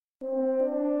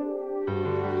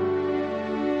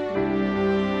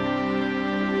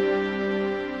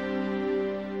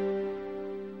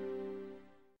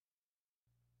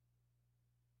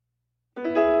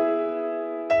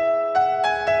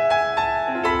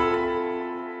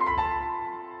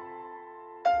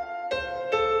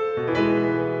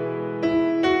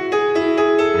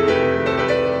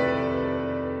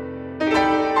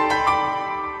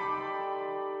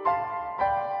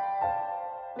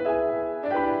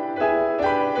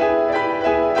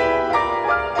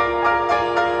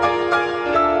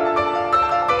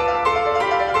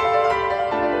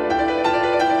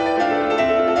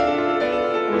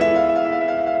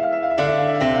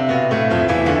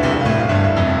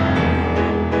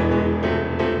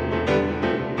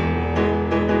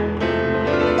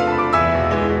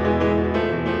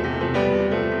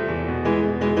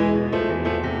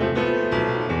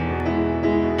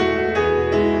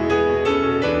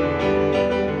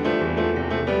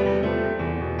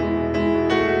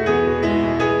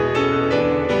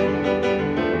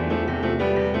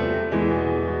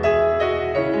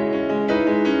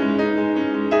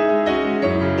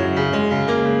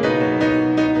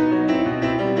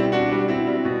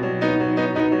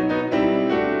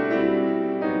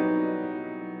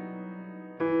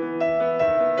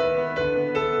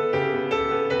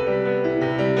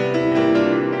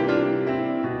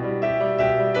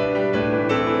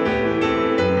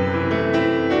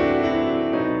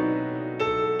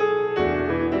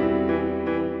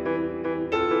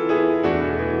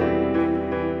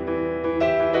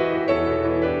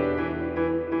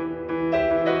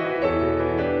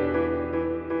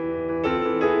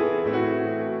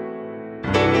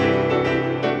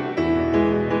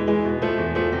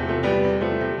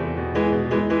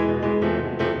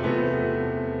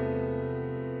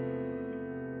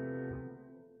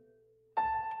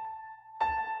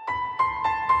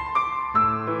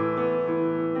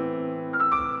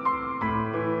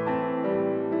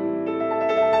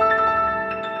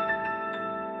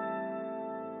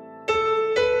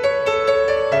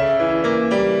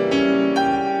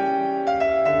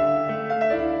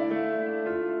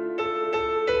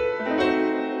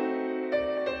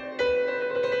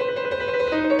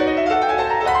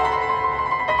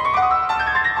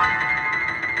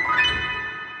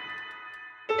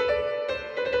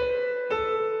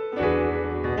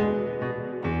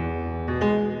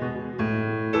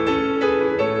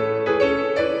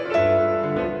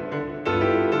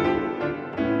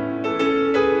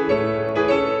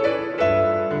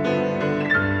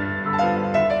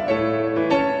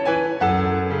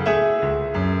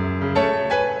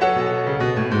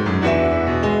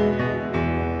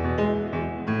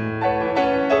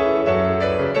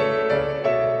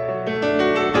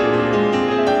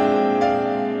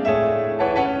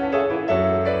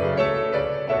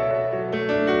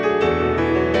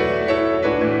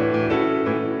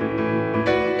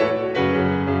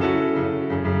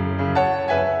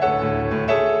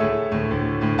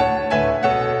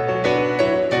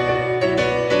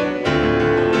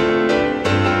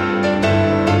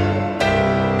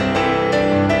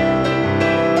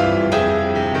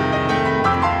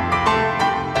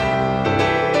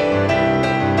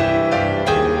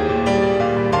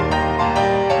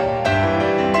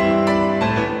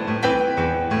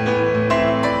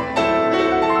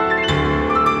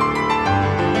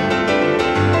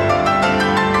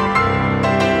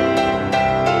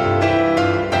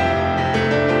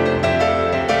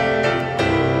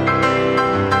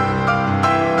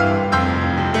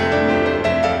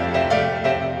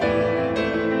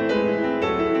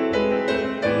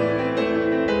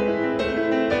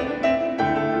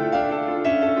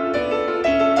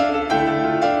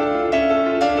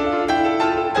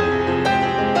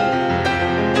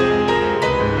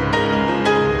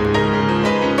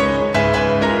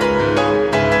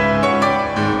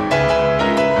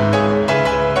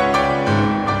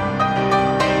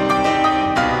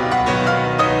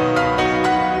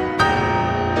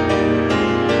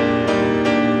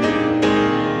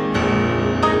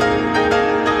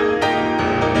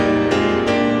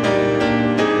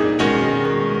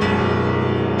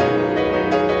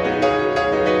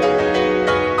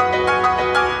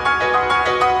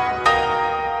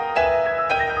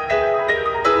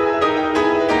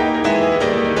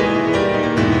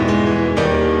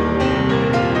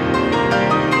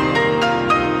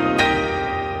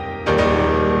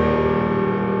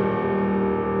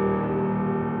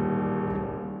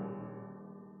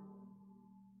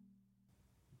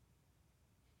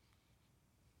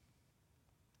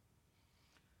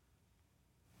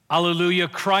Alleluia,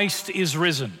 Christ is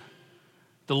risen.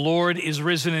 The Lord is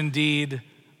risen indeed.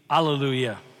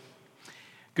 Alleluia.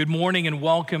 Good morning and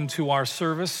welcome to our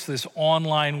service, this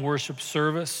online worship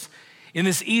service. In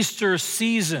this Easter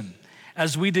season,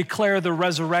 as we declare the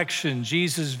resurrection,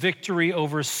 Jesus' victory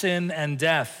over sin and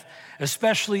death,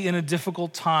 especially in a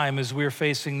difficult time as we're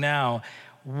facing now,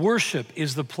 worship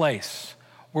is the place.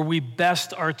 where we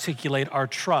best articulate our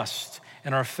trust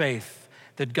and our faith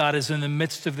that God is in the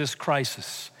midst of this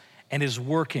crisis and is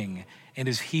working and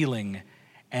is healing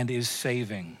and is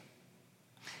saving.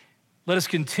 Let us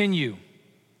continue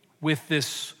with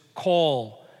this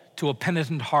call to a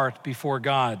penitent heart before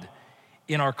God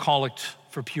in our collect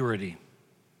for purity.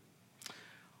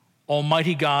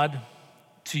 Almighty God,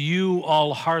 to you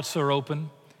all hearts are open,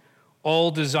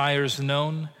 all desires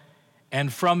known,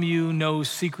 and from you no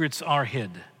secrets are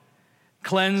hid.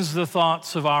 Cleanse the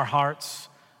thoughts of our hearts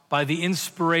by the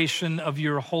inspiration of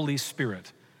your Holy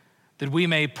Spirit, that we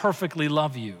may perfectly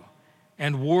love you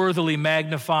and worthily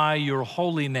magnify your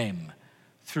holy name,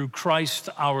 through Christ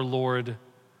our Lord.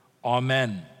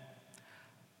 Amen.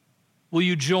 Will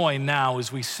you join now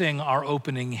as we sing our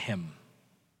opening hymn?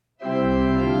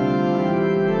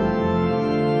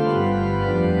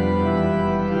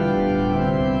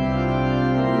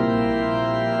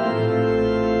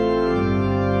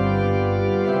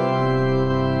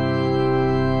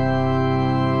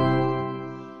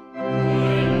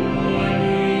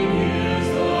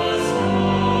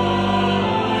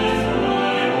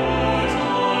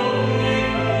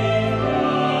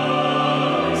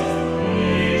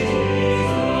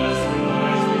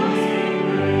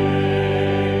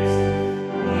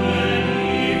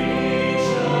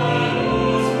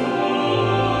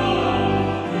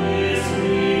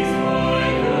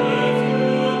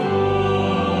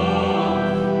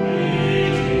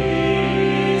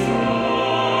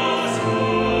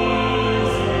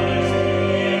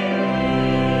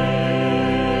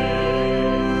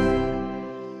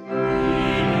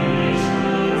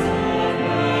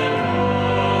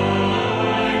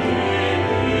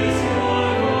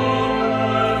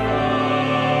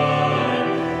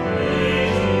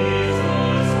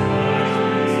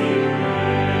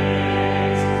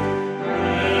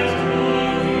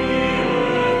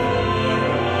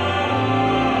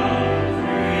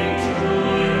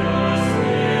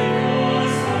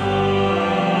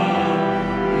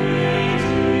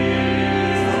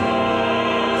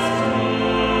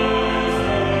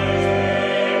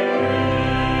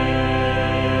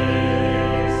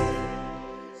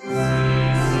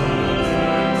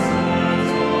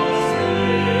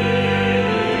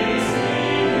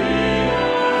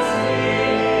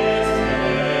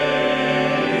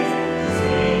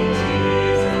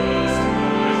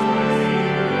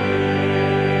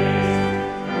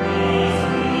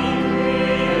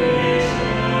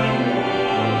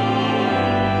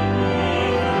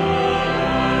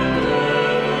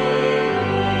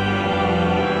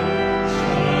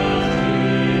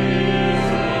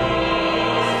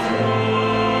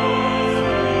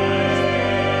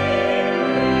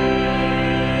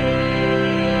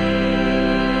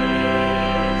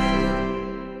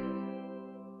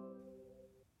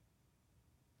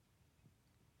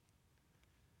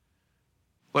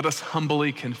 Let us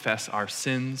humbly confess our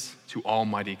sins to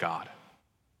Almighty God.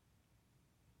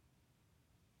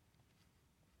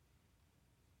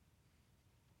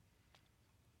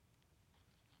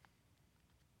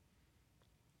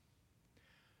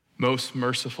 Most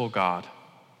merciful God,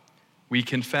 we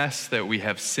confess that we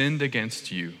have sinned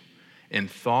against you in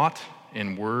thought,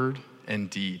 in word, and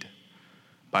deed,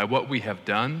 by what we have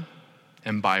done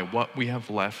and by what we have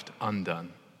left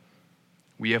undone.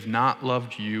 We have not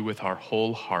loved you with our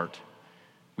whole heart.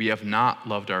 We have not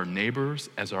loved our neighbors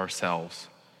as ourselves.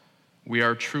 We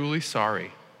are truly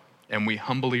sorry, and we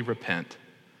humbly repent.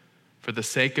 For the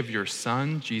sake of your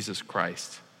Son, Jesus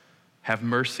Christ, have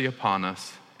mercy upon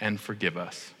us and forgive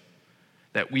us,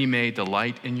 that we may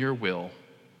delight in your will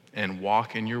and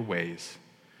walk in your ways,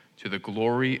 to the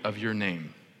glory of your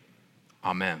name.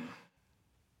 Amen.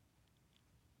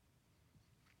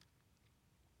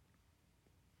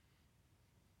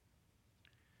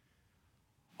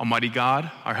 Almighty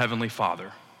God, our Heavenly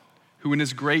Father, who in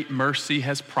his great mercy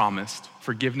has promised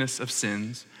forgiveness of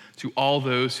sins to all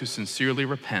those who sincerely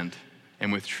repent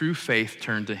and with true faith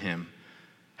turn to him,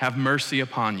 have mercy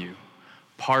upon you,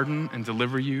 pardon and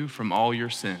deliver you from all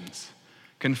your sins,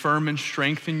 confirm and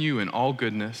strengthen you in all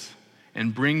goodness,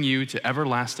 and bring you to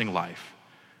everlasting life,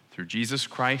 through Jesus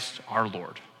Christ our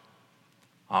Lord.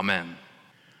 Amen.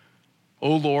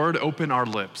 O Lord, open our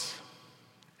lips,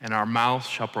 and our mouths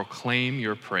shall proclaim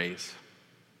your praise.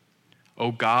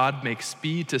 O God, make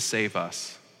speed to save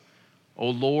us.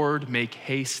 O Lord, make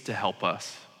haste to help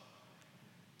us.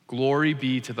 Glory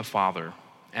be to the Father,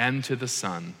 and to the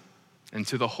Son, and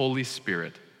to the Holy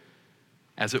Spirit,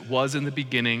 as it was in the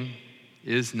beginning,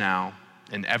 is now,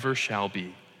 and ever shall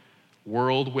be,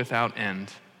 world without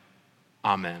end.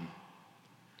 Amen.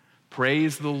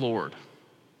 Praise the Lord.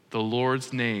 The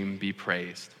Lord's name be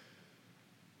praised.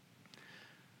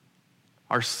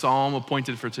 Our psalm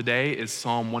appointed for today is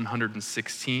Psalm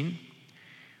 116.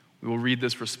 We will read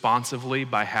this responsively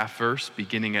by half verse,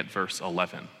 beginning at verse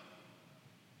 11.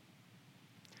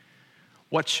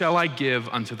 What shall I give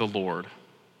unto the Lord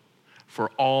for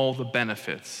all the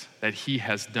benefits that he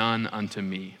has done unto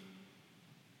me?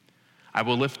 I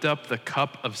will lift up the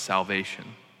cup of salvation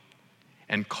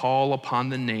and call upon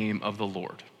the name of the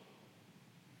Lord.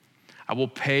 I will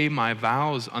pay my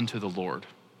vows unto the Lord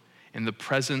in the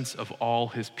presence of all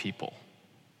his people.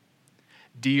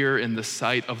 Dear in the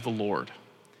sight of the Lord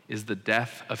is the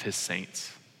death of his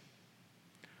saints.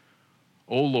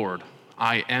 O Lord,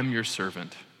 I am your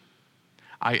servant.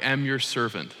 I am your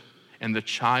servant and the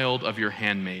child of your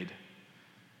handmaid.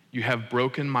 You have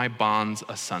broken my bonds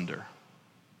asunder.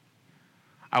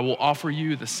 I will offer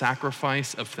you the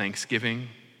sacrifice of thanksgiving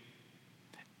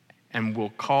and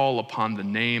will call upon the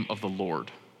name of the Lord.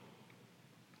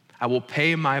 I will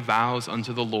pay my vows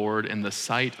unto the Lord in the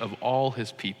sight of all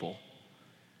his people.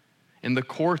 In the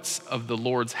courts of the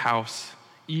Lord's house,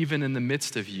 even in the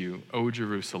midst of you, O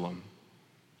Jerusalem,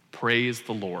 praise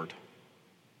the Lord.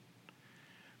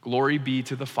 Glory be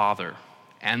to the Father,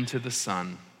 and to the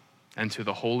Son, and to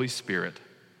the Holy Spirit,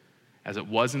 as it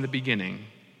was in the beginning,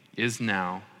 is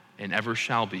now, and ever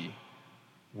shall be,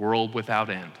 world without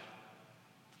end.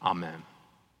 Amen.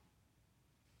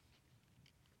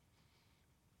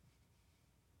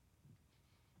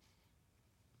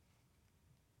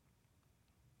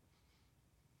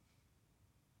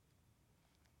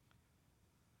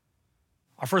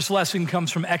 Our first lesson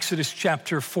comes from Exodus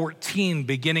chapter 14,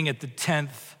 beginning at the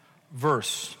 10th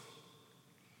verse.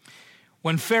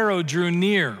 When Pharaoh drew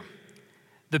near,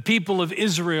 the people of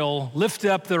Israel lifted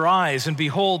up their eyes, and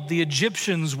behold, the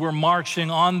Egyptians were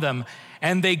marching on them,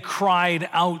 and they cried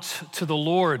out to the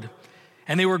Lord,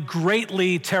 and they were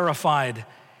greatly terrified.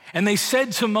 And they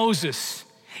said to Moses,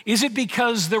 "Is it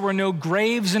because there were no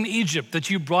graves in Egypt that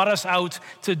you brought us out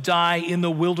to die in the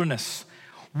wilderness?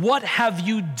 What have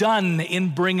you done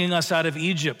in bringing us out of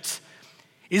Egypt?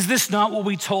 Is this not what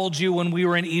we told you when we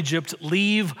were in Egypt?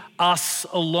 Leave us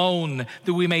alone,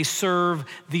 that we may serve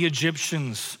the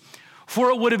Egyptians.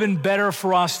 For it would have been better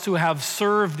for us to have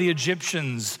served the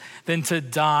Egyptians than to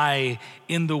die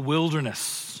in the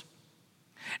wilderness."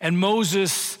 And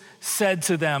Moses said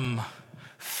to them,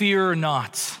 "Fear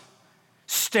not,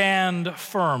 stand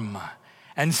firm,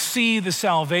 and see the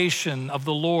salvation of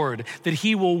the Lord, that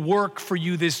he will work for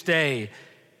you this day.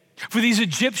 For these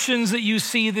Egyptians that you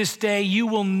see this day, you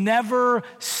will never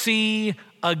see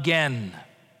again."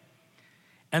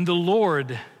 And the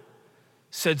Lord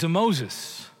said to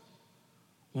Moses,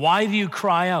 "Why do you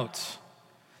cry out?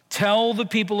 Tell the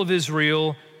people of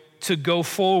Israel to go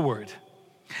forward.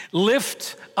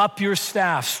 Lift up your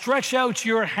staff, stretch out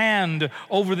your hand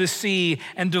over the sea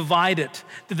and divide it,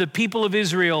 that the people of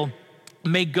Israel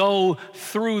may go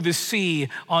through the sea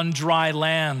on dry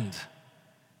land.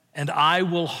 And I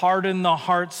will harden the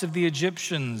hearts of the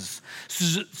Egyptians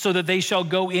so that they shall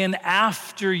go in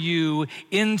after you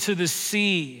into the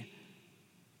sea.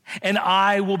 And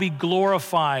I will be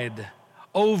glorified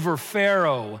over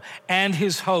Pharaoh and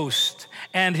his host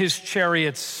and his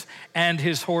chariots and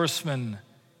his horsemen.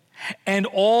 And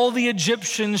all the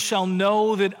Egyptians shall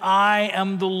know that I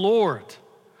am the Lord,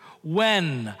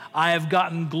 when I have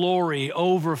gotten glory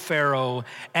over Pharaoh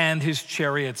and his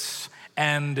chariots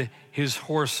and his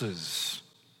horses."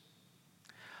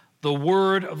 The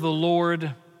word of the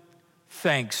Lord.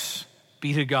 Thanks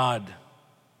be to God.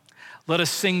 Let us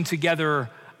sing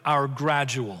together our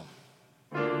gradual.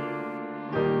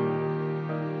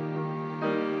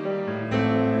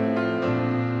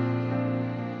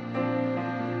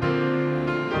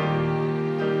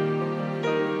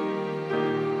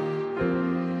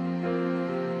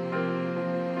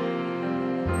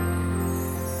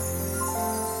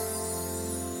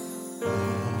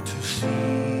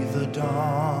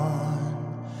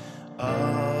 Dawn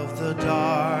of the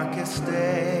darkest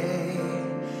day,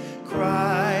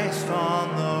 Christ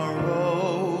on the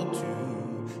road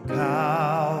to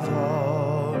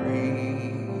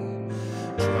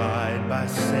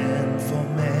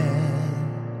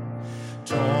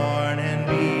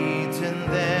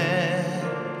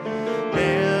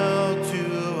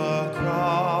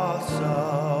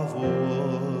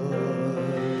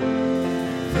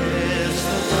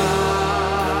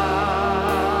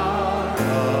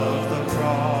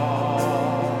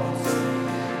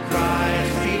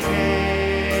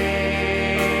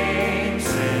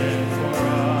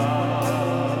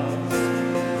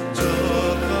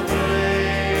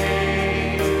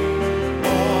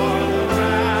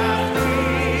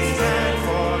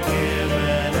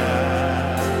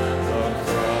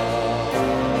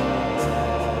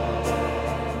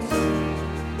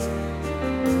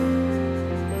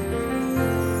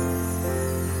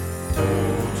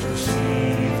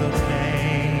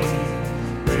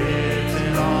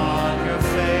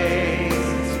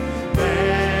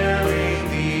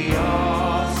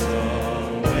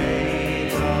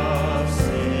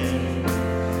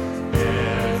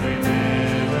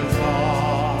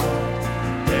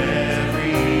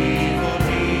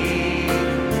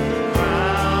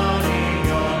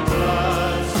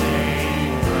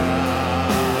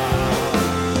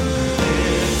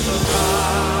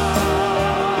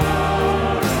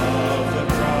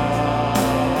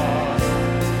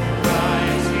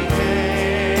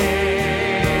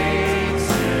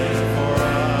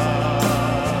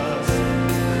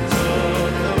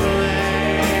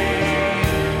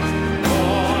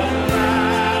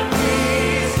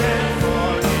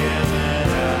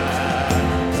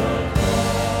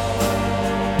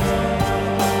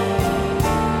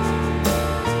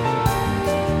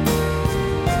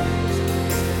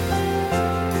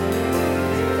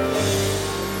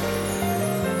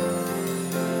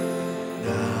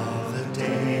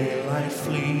it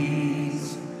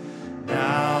flees.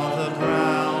 Now the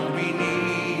ground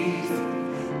beneath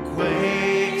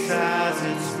quakes as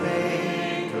its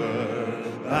maker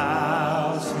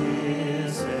bows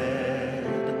his head.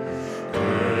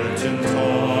 Curtain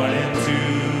torn in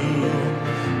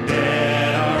two,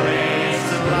 dead are raised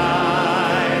to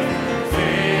life.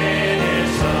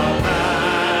 Finish the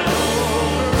battle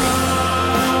cry.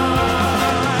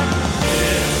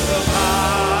 It's the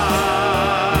power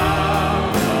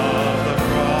of the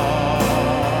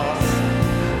cross.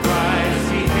 Christ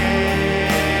he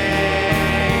came,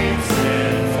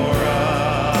 sin for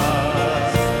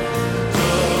us,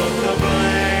 took the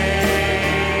blame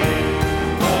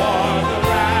for the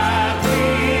wrath we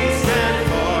stand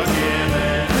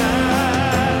forgiven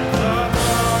at the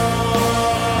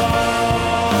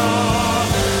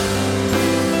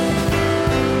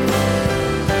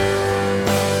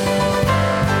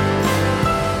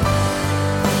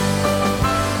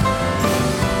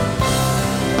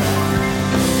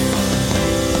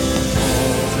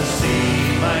to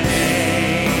see my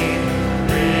name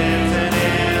written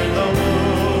in the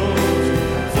wound,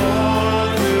 for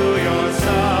through your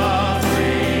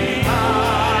suffering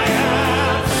I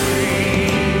am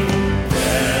free.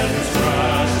 Death is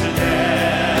crushed to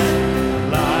death,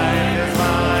 life is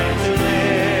mine to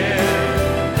live.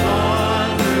 On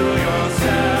through your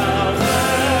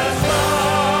selfless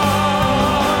love,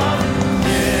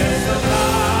 it's the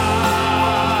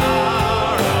power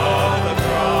of the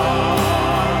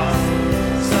cross.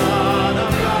 Son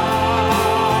of God,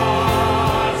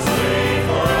 slave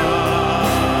for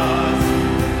us.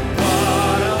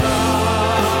 What a love,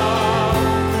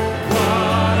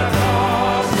 what a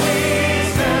cost we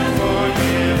stand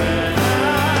forgiven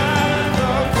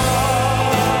at the cross.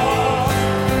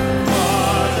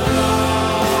 What a love,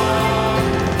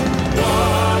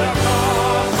 what a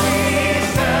cost we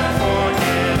stand forgiven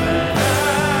at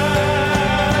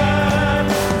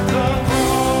the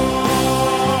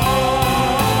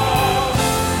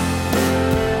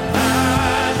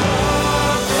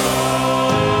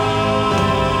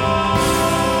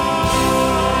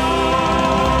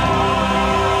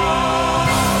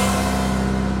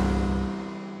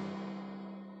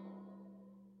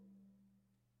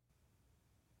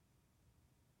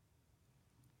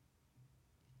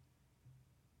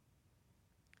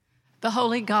The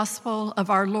Holy Gospel of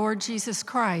our Lord Jesus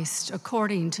Christ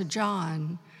according to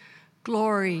John.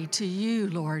 Glory to you,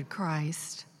 Lord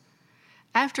Christ.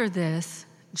 After this,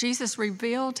 Jesus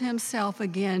revealed himself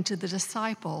again to the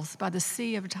disciples by the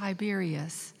Sea of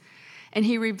Tiberias, and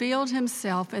he revealed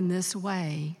himself in this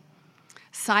way.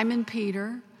 Simon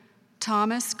Peter,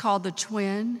 Thomas called the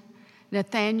twin,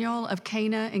 Nathanael of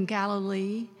Cana in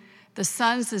Galilee, the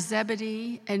sons of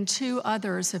Zebedee, and 2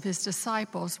 others of his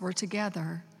disciples were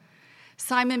together.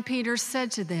 Simon Peter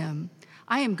said to them,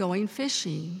 "I am going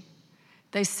fishing."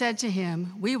 They said to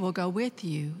him, "We will go with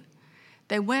you."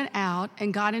 They went out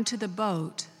and got into the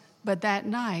boat, but that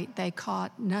night they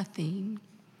caught nothing.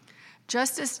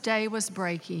 Just as day was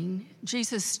breaking,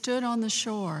 Jesus stood on the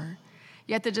shore,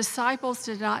 yet the disciples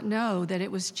did not know that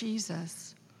it was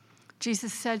Jesus.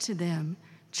 Jesus said to them,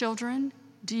 "Children,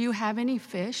 do you have any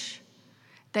fish?"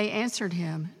 They answered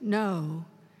him, "No."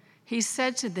 He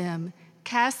said to them,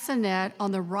 "Cast the net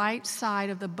on the right side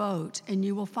of the boat, and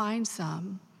you will find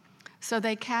some." So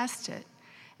they cast it,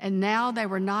 and now they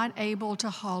were not able to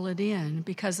haul it in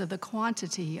because of the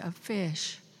quantity of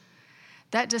fish.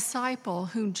 That disciple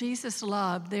whom Jesus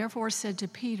loved therefore said to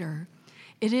Peter,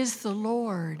 "It is the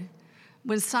Lord."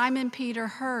 When Simon Peter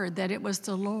heard that it was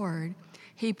the Lord,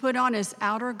 he put on his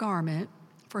outer garment,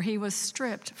 for he was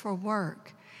stripped for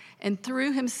work, and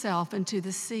threw himself into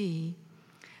the sea.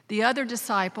 The other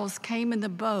disciples came in the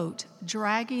boat,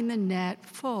 dragging the net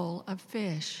full of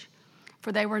fish,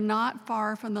 for they were not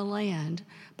far from the land,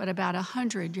 but about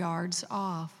 100 yards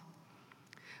off.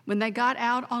 When they got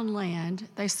out on land,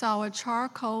 they saw a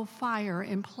charcoal fire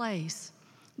in place,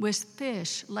 with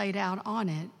fish laid out on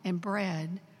it and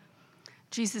bread.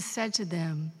 Jesus said to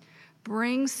them,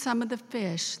 "Bring some of the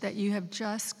fish that you have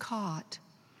just caught."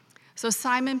 So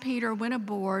Simon Peter went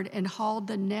aboard and hauled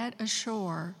the net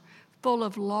ashore, full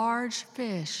of large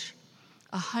fish,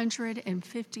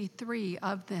 153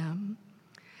 of them.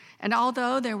 And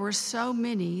although there were so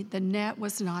many, the net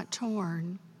was not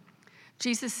torn.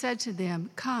 Jesus said to them,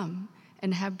 "Come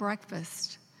and have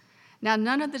breakfast." Now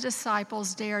none of the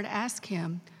disciples dared ask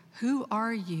him, "Who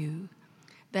are you?"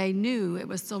 They knew it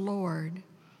was the Lord.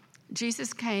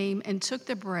 Jesus came and took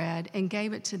the bread and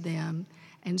gave it to them,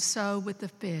 and so with the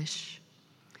fish.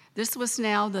 This was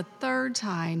now the 3rd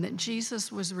time that Jesus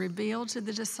was revealed to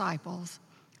the disciples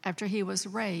after he was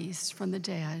raised from the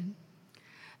dead.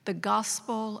 The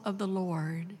gospel of the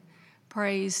Lord.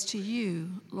 Praise to you,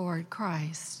 Lord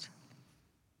Christ.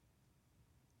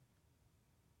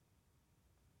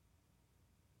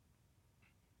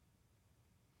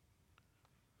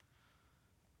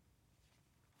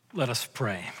 Let us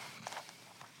pray.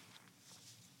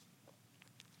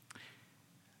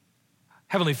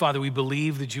 Heavenly Father, we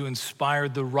believe that you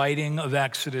inspired the writing of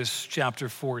Exodus chapter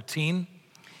 14,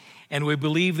 and we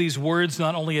believe these words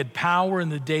not only had power in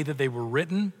the day that they were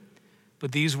written,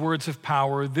 but these words have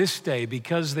power this day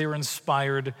because they are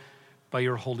inspired by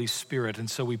your Holy Spirit. And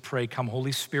so we pray, come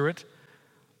Holy Spirit,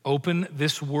 open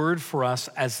this word for us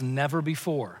as never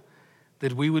before,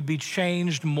 that we would be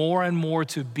changed more and more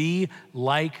to be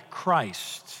like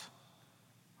Christ.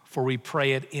 For we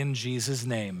pray it in Jesus'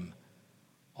 name.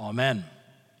 Amen.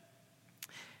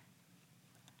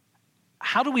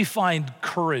 How do we find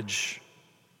courage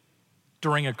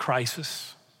during a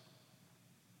crisis?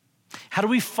 How do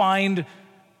we find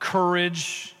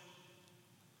courage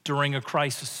during a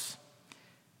crisis?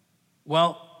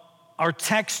 Well, our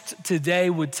text today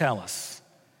would tell us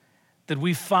that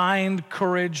we find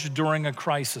courage during a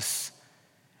crisis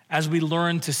as we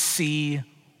learn to see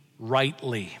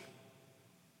rightly.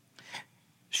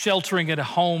 Sheltering at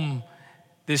home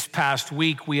this past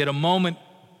week, we had a moment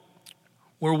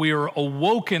where we were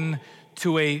awoken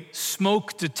to a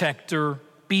smoke detector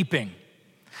beeping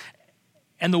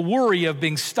and the worry of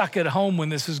being stuck at home when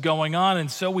this is going on. And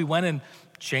so we went and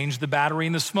changed the battery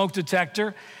in the smoke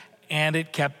detector, and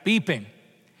it kept beeping.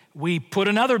 We put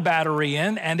another battery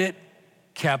in, and it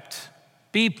kept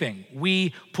beeping.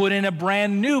 We put in a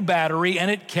brand new battery, and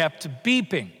it kept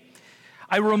beeping.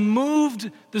 I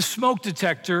removed the smoke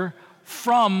detector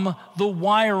from the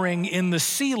wiring in the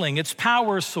ceiling, its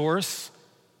power source,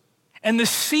 and the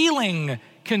ceiling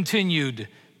continued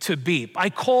to beep. I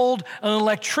called an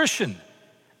electrician.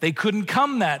 They couldn't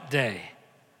come that day.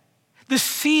 The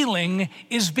ceiling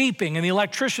is beeping, and the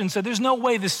electrician said, there's no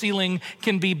way the ceiling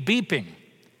can be beeping.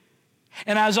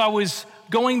 And as I was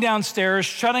going downstairs,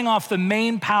 shutting off the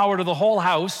main power to the whole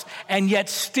house, and yet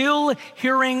still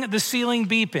hearing the ceiling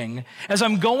beeping, as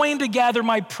I'm going to gather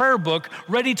my prayer book,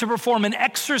 ready to perform an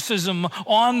exorcism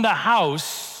on the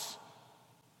house,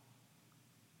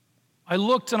 I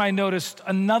looked and I noticed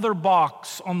another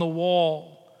box on the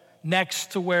wall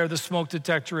next to where the smoke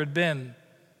detector had been.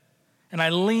 And I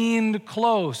leaned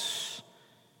close,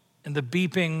 and the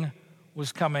beeping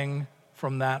was coming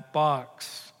from that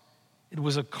box. It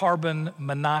was a carbon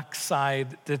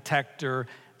monoxide detector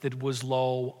that was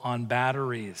low on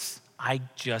batteries. I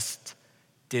just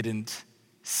didn't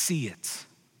see it.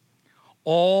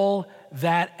 All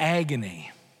that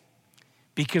agony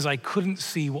because I couldn't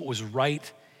see what was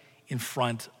right in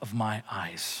front of my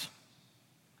eyes.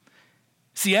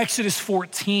 See, Exodus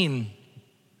 14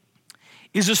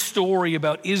 is a story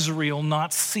about Israel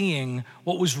not seeing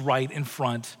what was right in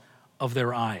front of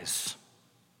their eyes.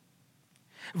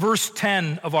 Verse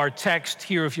 10 of our text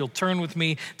here, if you'll turn with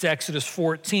me to Exodus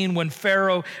 14, when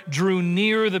Pharaoh drew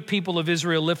near, the people of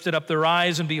Israel lifted up their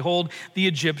eyes, and behold, the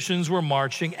Egyptians were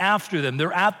marching after them.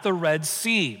 They're at the Red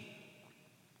Sea.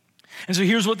 And so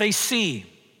here's what they see.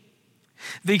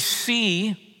 They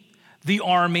see the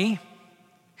army,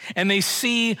 and they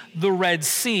see the Red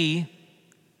Sea,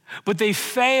 but they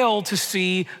fail to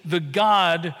see the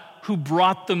God who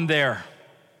brought them there.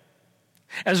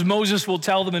 As Moses will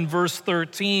tell them in verse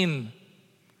 13,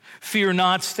 fear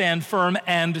not, stand firm,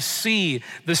 and see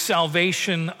the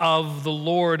salvation of the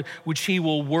Lord, which he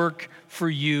will work for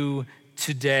you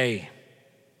today.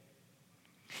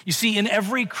 You see, in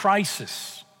every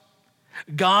crisis,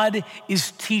 God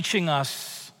is teaching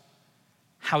us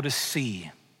how to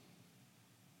see.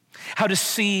 How to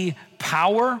see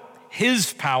power,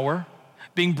 his power,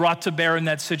 being brought to bear in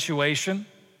that situation.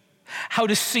 How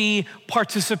to see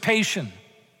participation,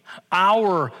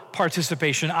 our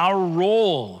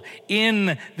role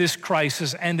in this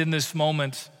crisis and in this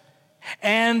moment.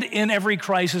 And in every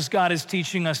crisis, God is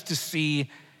teaching us to see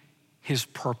his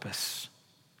purpose.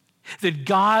 That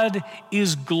God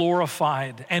is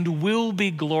glorified and will be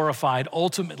glorified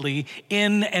ultimately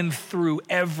in and through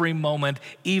every moment,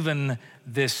 even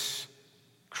this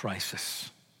crisis.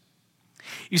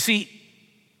 You see,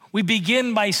 we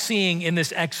begin by seeing in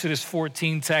this Exodus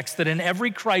 14 text that in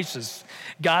every crisis,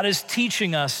 God is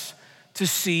teaching us to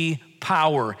see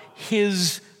power,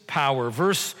 his power.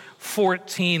 Verse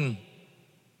 14,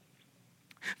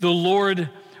 the Lord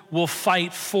will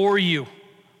fight for you,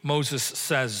 Moses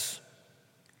says,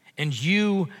 and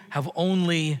you have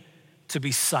only to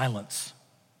be silent.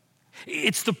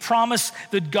 It's the promise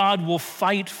that God will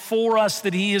fight for us,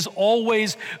 that he is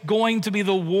always going to be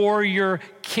the warrior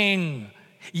king,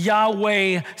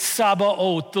 Yahweh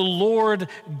Sabaoth, the Lord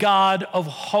God of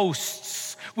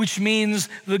hosts, which means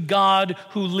the God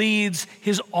who leads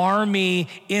his army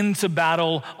into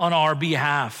battle on our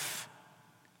behalf.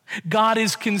 God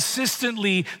is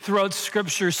consistently throughout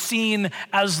Scripture seen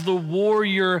as the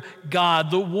warrior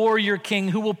God, the warrior king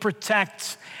who will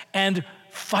protect and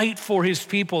fight for his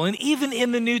people. And even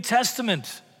in the New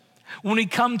Testament, when we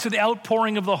come to the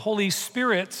outpouring of the Holy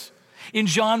Spirit, in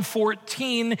John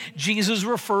 14, Jesus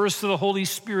refers to the Holy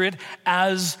Spirit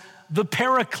as the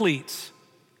Paraclete,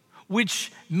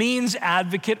 which means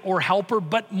advocate or helper,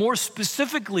 but more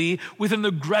specifically within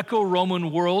the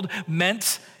Greco-Roman world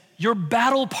meant your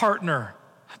battle partner,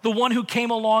 the one who came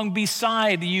along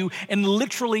beside you and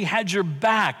literally had your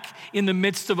back in the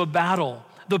midst of a battle.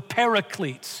 The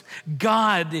Paraclete.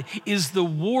 God is the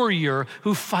warrior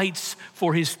who fights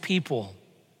for his people.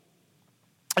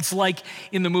 It's like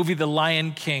in the movie The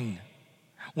Lion King,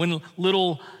 when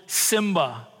little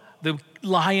Simba, the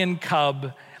lion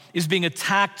cub, is being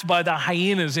attacked by the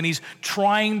hyenas and he's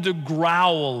trying to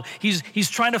growl. He's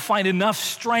trying to find enough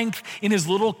strength in his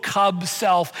little cub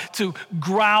self to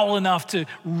growl enough to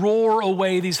roar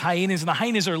away these hyenas. And the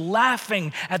hyenas are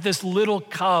laughing at this little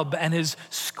cub and his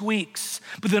squeaks.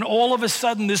 But then all of a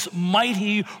sudden this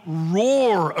mighty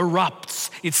roar erupts,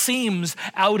 it seems,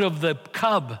 out of the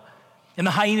cub. And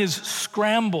the hyenas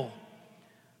scramble.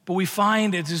 But we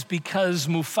find it is because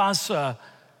Mufasa,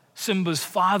 Simba's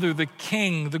father, the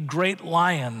king, the great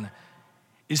lion,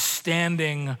 is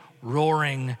standing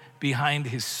roaring behind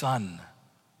his son.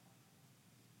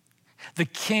 The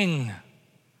king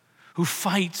who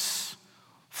fights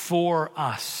for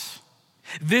us.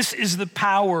 This is the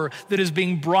power that is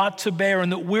being brought to bear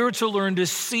and that we're to learn to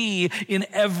see in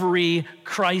every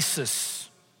crisis.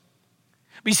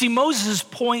 But you see, Moses'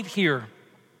 point here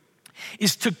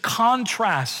is to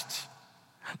contrast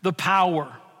the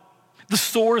power, the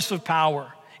source of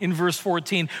power in verse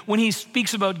 14, when he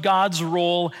speaks about God's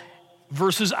role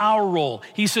versus our role.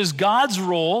 He says God's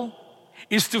role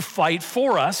is to fight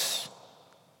for us.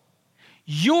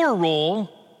 Your role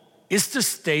is to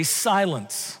stay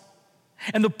silent.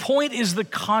 And the point is the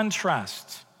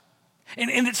contrast. And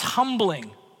it's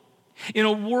humbling. In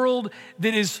a world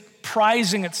that is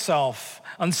prizing itself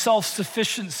on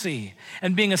self-sufficiency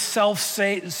and being a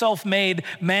self-made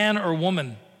man or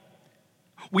woman,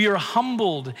 we are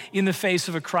humbled in the face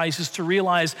of a crisis to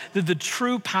realize that the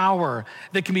true power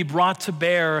that can be brought to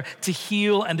bear to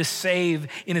heal and to save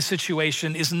in a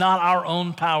situation is not our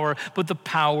own power, but the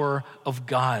power of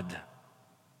God.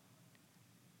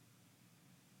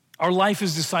 Our life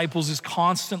as disciples is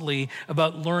constantly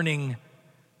about learning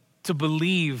to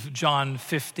believe John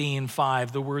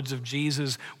 15:5, the words of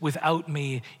Jesus, without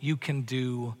me you can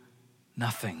do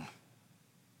nothing.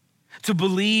 To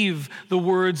believe the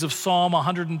words of Psalm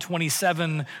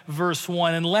 127, verse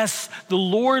 1, unless the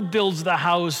Lord builds the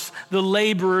house, the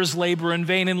laborers labor in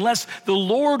vain. Unless the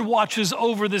Lord watches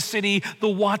over the city, the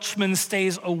watchman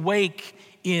stays awake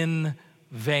in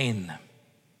vain.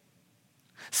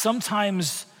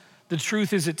 Sometimes the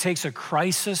truth is it takes a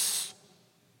crisis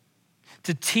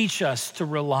to teach us to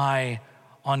rely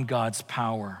on God's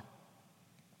power.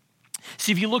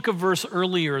 See, if you look a verse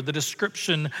earlier, the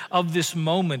description of this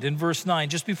moment in verse 9,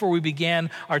 just before we began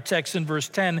our text in verse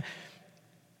 10,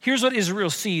 here's what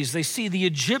Israel sees. They see the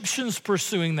Egyptians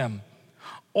pursuing them,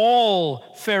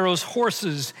 all Pharaoh's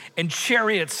horses and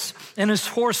chariots and his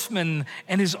horsemen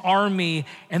and his army,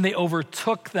 and they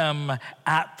overtook them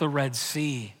at the Red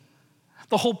Sea.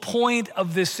 The whole point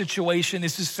of this situation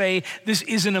is to say this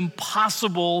is an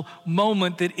impossible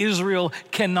moment that Israel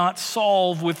cannot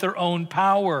solve with their own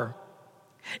power.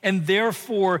 And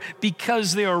therefore,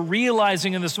 because they are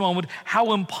realizing in this moment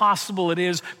how impossible it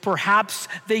is, perhaps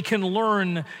they can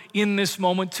learn in this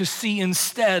moment to see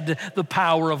instead the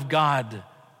power of God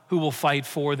who will fight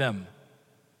for them.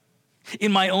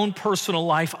 In my own personal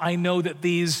life, I know that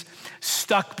these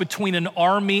stuck between an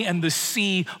army and the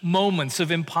sea moments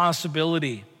of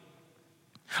impossibility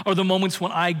are the moments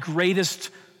when I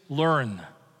greatest learn.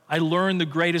 I learn the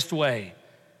greatest way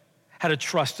how to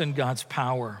trust in God's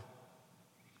power.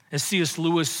 As C.S.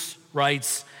 Lewis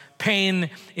writes, pain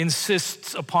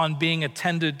insists upon being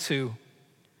attended to.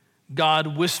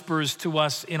 God whispers to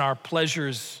us in our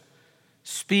pleasures,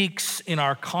 speaks in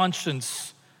our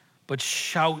conscience, but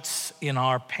shouts in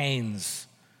our pains.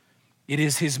 It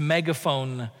is his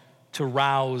megaphone to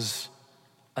rouse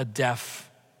a deaf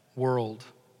world.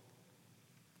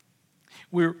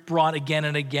 We're brought again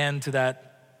and again to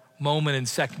that moment in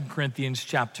 2 Corinthians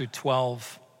chapter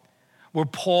 12, where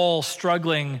Paul,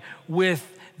 struggling with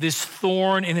this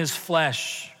thorn in his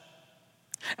flesh,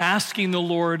 asking the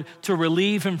Lord to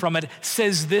relieve him from it,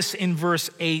 says this in verse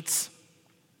 8.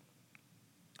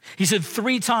 He said,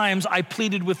 3 times I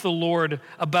pleaded with the Lord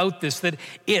about this, that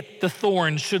the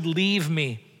thorn, should leave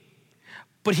me.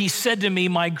 But he said to me,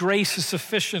 my grace is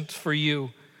sufficient for you,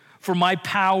 for my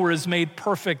power is made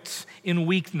perfect in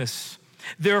weakness.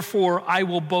 Therefore, I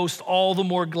will boast all the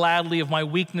more gladly of my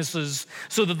weaknesses,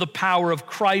 so that the power of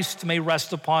Christ may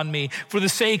rest upon me. For the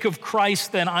sake of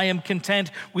Christ, then, I am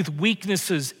content with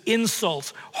weaknesses,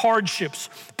 insults, hardships,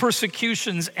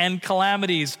 persecutions, and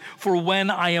calamities. For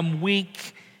when I am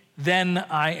weak, then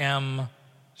I am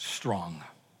strong.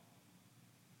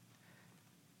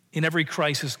 In every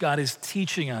crisis, God is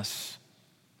teaching us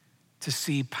to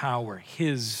see power,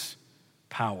 his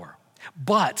power.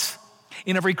 But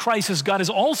in every crisis, God is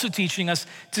also teaching us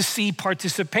to see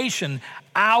participation,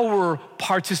 our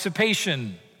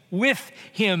participation with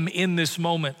him in this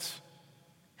moment.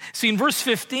 See, in verse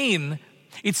 15,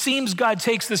 it seems God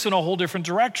takes this in a whole different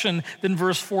direction than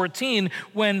verse 14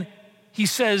 when he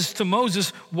says to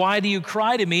Moses, why do you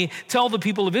cry to me? Tell the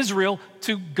people of Israel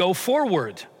to go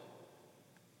forward.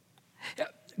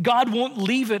 God won't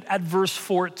leave it at verse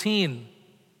 14,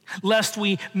 lest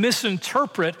we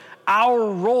misinterpret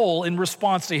our role in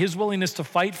response to his willingness to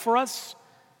fight for us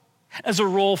as a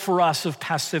role for us of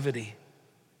passivity.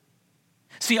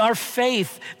 See, our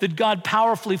faith that God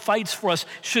powerfully fights for us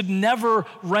should never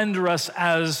render us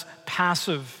as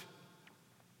passive.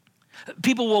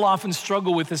 People will often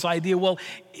struggle with this idea, well,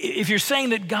 if you're saying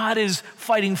that God is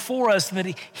fighting for us and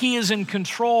that he is in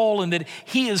control and that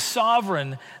he is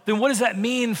sovereign, then what does that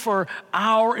mean for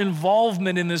our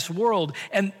involvement in this world?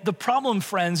 And the problem,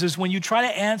 friends, is when you try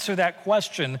to answer that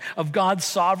question of God's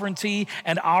sovereignty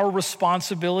and our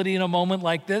responsibility in a moment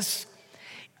like this,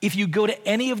 if you go to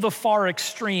any of the far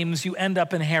extremes, you end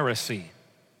up in heresy.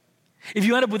 If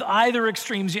you end up with either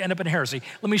extremes, you end up in heresy.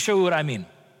 Let me show you what I mean.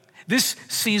 This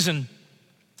season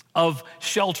of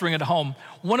sheltering at home,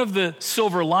 one of the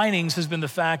silver linings has been the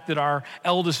fact that our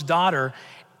eldest daughter,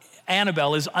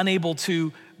 Annabelle, is unable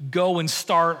to go and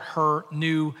start her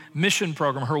new mission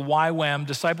program, her YWAM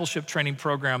discipleship training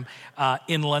program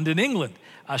in London, England.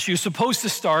 She was supposed to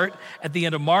start at the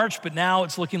end of March, but now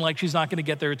it's looking like she's not going to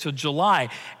get there until July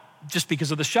just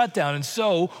because of the shutdown. And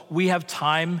so we have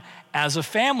time as a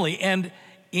family. And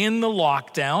in the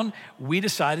lockdown, we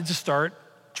decided to start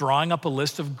drawing up a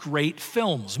list of great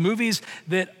films, movies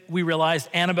that we realized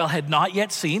Annabelle had not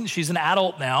yet seen. She's an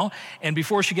adult now. And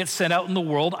before she gets sent out in the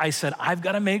world, I said, I've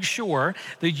got to make sure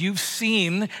that you've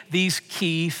seen these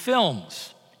key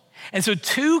films. And so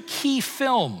 2 key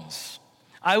films,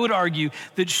 I would argue,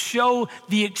 that show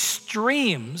the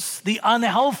extremes, the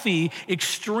unhealthy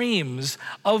extremes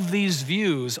of these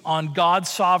views on God's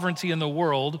sovereignty in the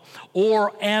world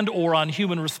or on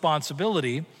human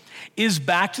responsibility is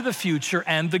Back to the Future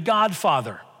and The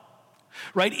Godfather,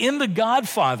 right? In The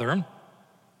Godfather,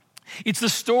 it's the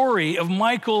story of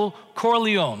Michael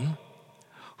Corleone,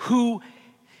 who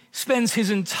spends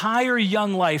his entire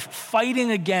young life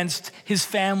fighting against his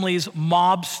family's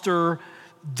mobster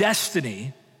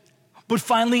destiny, but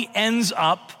finally ends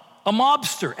up a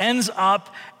mobster, ends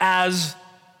up as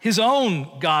his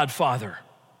own godfather.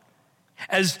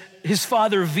 As his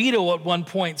father Vito at one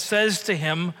point says to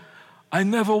him, I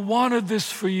never wanted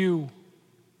this for you.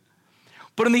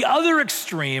 But in the other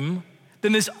extreme,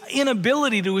 then this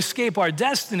inability to escape our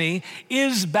destiny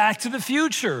is Back to the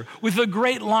Future, with a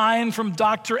great line from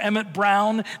Dr. Emmett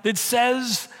Brown that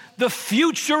says, the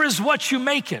future is what you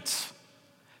make it,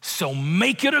 so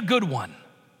make it a good one.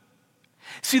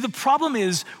 See, the problem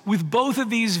is with both of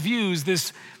these views,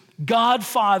 this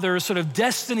Godfather sort of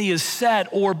destiny is set,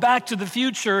 or Back to the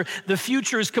future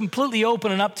is completely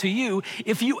open and up to you.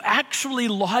 If you actually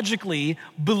logically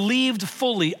believed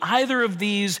fully either of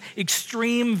these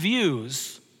extreme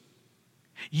views,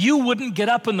 you wouldn't get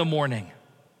up in the morning.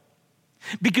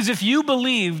 Because if you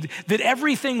believed that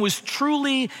everything was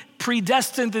truly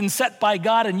predestined and set by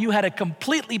God and you had a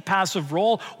completely passive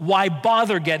role, why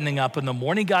bother getting up in the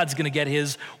morning? God's going to get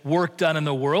his work done in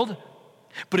the world.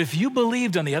 But if you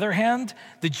believed, on the other hand,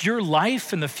 that your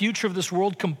life and the future of this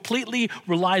world completely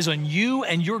relies on you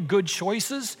and your good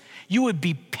choices, you would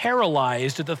be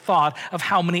paralyzed at the thought of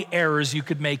how many errors you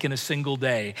could make in a single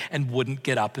day and wouldn't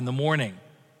get up in the morning.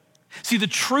 See, the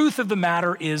truth of the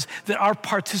matter is that our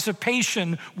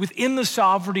participation within the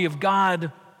sovereignty of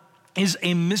God is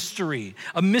a mystery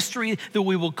that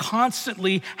we will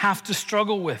constantly have to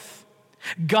struggle with.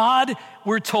 God,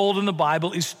 we're told in the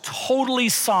Bible, is totally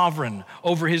sovereign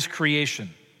over his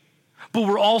creation. But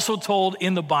we're also told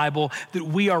in the Bible that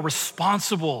we are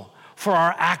responsible for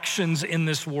our actions in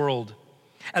this world.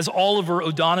 As Oliver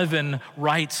O'Donovan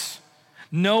writes,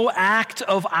 no act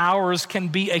of ours can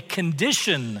be a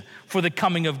condition for the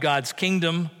coming of God's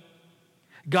kingdom.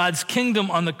 God's kingdom,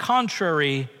 on the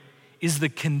contrary, is the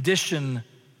condition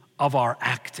of our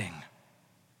acting.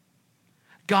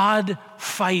 God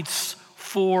fights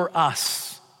for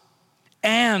us,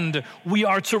 and we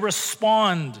are to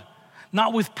respond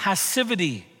not with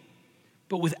passivity,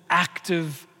 but with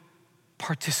active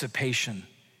participation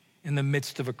in the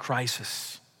midst of a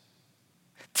crisis.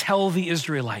 Tell the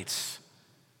Israelites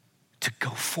to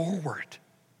go forward.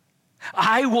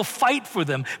 I will fight for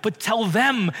them, but tell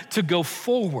them to go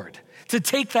forward, to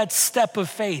take that step of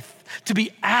faith, to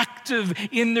be active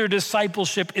in their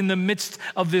discipleship in the midst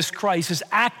of this crisis,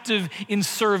 active in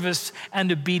service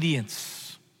and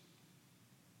obedience.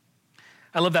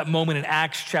 I love that moment in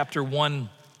Acts chapter 1.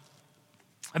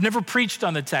 I've never preached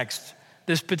on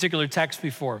this particular text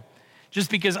before,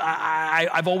 just because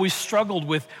I've always struggled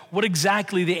with what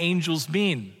exactly the angels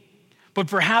mean. But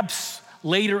perhaps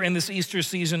later in this Easter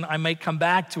season, I might come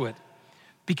back to it.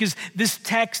 Because this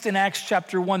text in Acts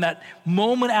chapter 1, that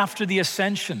moment after the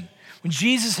ascension, when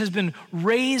Jesus has been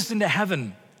raised into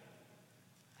heaven,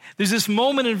 there's this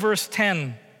moment in verse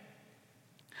 10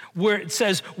 where it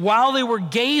says, while they were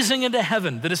gazing into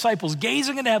heaven, the disciples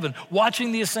gazing into heaven,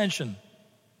 watching the ascension,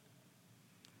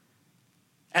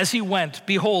 as he went,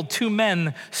 behold, two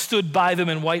men stood by them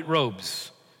in white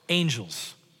robes,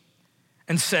 angels,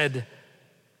 and said,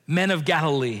 men of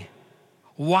Galilee,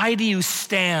 why do you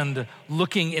stand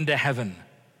looking into heaven?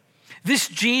 This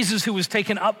Jesus who was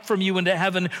taken up from you into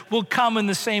heaven will come in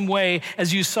the same way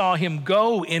as you saw him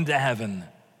go into heaven.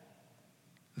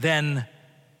 Then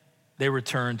they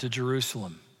returned to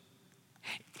Jerusalem.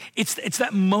 It's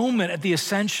that moment at the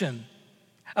ascension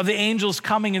of the angels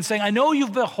coming and saying, I know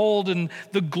you've beholden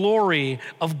the glory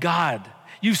of God.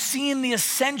 You've seen the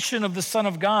ascension of the Son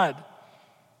of God.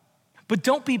 But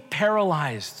don't be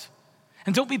paralyzed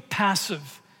and don't be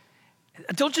passive.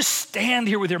 Don't just stand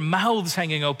here with your mouths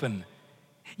hanging open.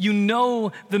 You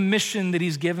know the mission that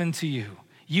he's given to you.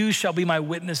 You shall be my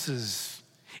witnesses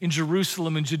in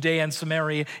Jerusalem and Judea and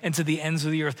Samaria and to the ends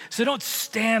of the earth. So don't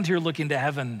stand here looking to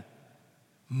heaven.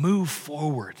 Move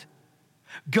forward.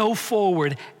 Go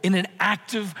forward in an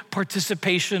active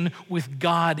participation with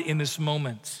God in this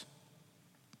moment.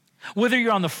 Whether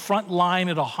you're on the front line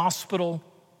at a hospital,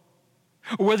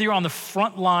 or whether you're on the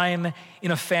front line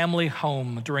in a family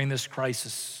home during this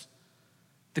crisis,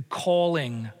 the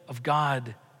calling of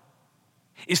God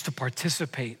is to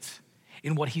participate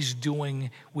in what he's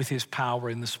doing with his power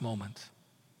in this moment.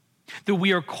 That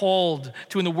we are called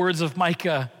to, in the words of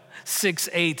Micah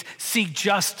 6:8, seek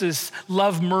justice,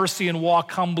 love mercy, and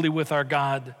walk humbly with our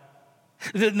God.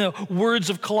 In the words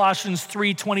of Colossians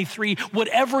 3:23,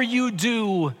 whatever you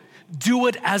do, do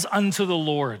it as unto the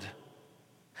Lord.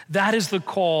 That is the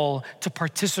call to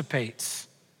participate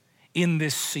in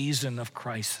this season of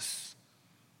crisis.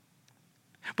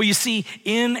 But you see,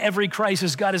 in every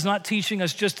crisis, God is not teaching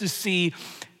us just to see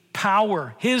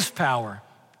power, his power,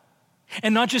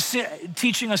 and not just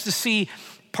teaching us to see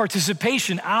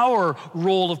participation, our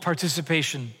role of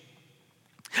participation.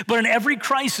 But in every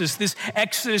crisis, this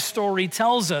Exodus story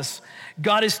tells us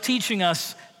God is teaching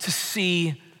us to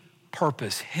see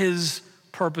purpose, his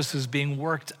purposes being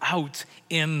worked out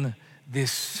in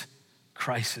this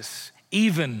crisis,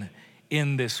 even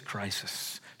in this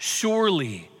crisis,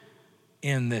 surely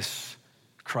in this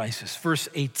crisis. Verse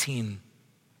 18,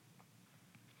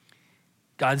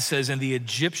 God says, and the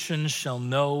Egyptians shall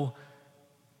know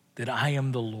that I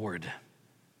am the Lord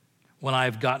when I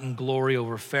have gotten glory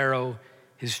over Pharaoh,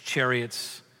 his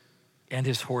chariots, and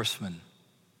his horsemen.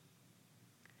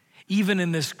 Even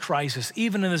in this crisis,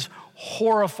 even in this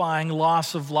horrifying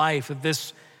loss of life that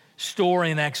this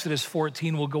story in Exodus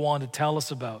 14 will go on to tell us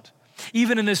about,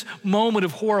 even in this moment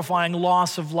of horrifying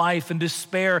loss of life and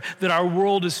despair that our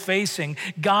world is facing,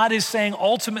 God is saying,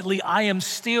 ultimately, I am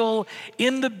still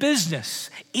in the business,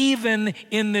 even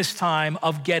in this time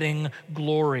of getting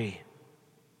glory.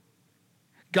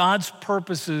 God's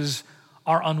purposes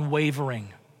are unwavering.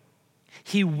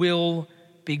 He will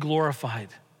be glorified.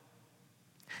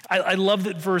 I love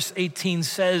that verse 18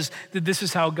 says that this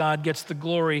is how God gets the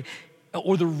glory,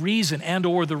 or the reason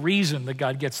that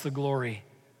God gets the glory.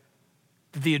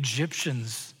 That the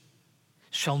Egyptians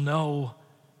shall know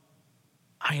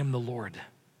I am the Lord.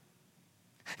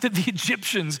 That the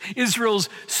Egyptians, Israel's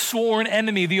sworn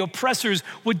enemy, the oppressors,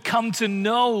 would come to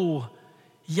know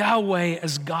Yahweh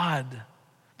as God,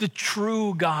 the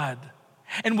true God,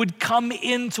 and would come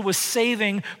into a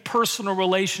saving personal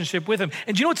relationship with him.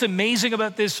 And do you know what's amazing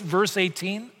about this verse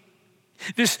 18?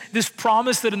 This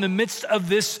promise that in the midst of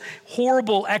this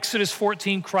horrible Exodus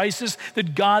 14 crisis,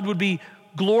 that God would be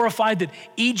glorified, that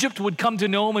Egypt would come to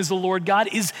know him as the Lord God,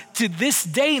 is to this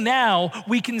day now,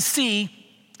 we can see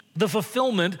the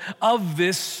fulfillment of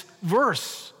this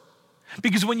verse.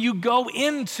 Because when you go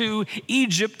into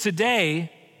Egypt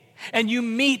today and you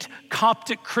meet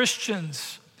Coptic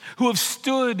Christians who have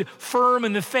stood firm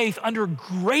in the faith under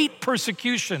great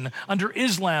persecution under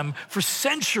Islam for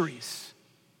centuries,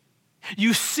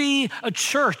 you see a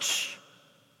church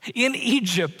in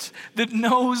Egypt that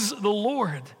knows the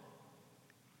Lord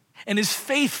and is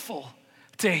faithful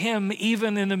to him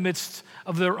even in the midst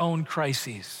of their own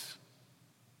crises.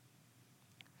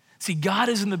 See, God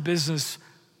is in the business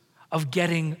of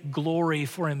getting glory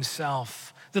for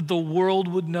himself, that the world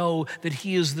would know that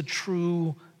he is the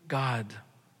true God.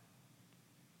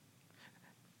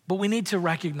 But we need to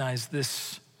recognize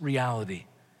this reality,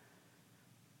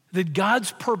 that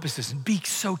God's purposes, and be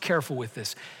so careful with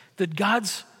this, that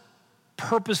God's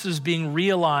purposes being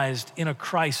realized in a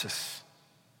crisis,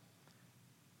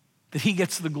 that he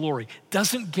gets the glory,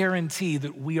 doesn't guarantee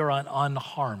that we are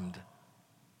unharmed.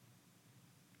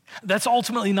 That's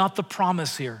ultimately not the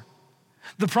promise here.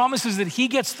 The promise is that he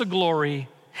gets the glory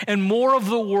and more of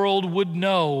the world would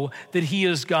know that he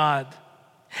is God.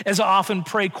 As I often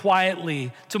pray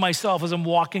quietly to myself as I'm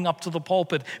walking up to the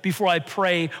pulpit, before I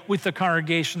pray with the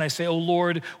congregation, I say, "Oh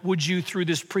Lord, would you through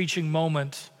this preaching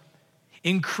moment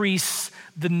increase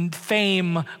the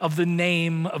fame of the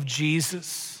name of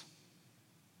Jesus?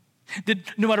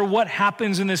 That no matter what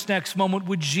happens in this next moment,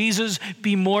 would Jesus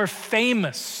be more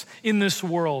famous in this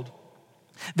world?"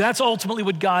 That's ultimately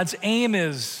what God's aim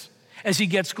is as he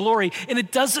gets glory. And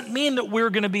it doesn't mean that we're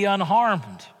going to be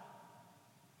unharmed.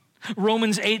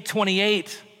 Romans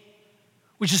 8:28,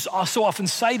 which is so often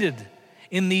cited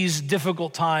in these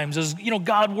difficult times as,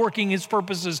 God working his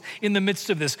purposes in the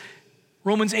midst of this.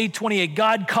 Romans 8:28,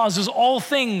 God causes all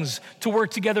things to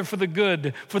work together for the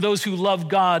good, for those who love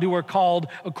God, who are called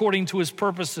according to his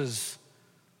purposes.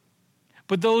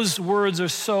 But those words are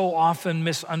so often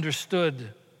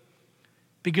misunderstood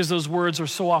because those words are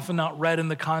so often not read in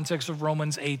the context of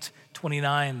Romans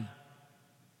 8:29.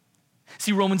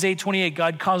 See, Romans 8:28,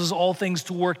 God causes all things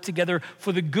to work together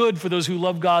for the good for those who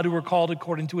love God, who are called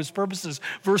according to his purposes.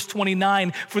 Verse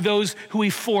 29, for those who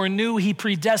he foreknew, he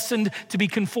predestined to be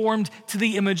conformed to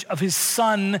the image of his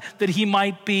Son, that he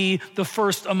might be the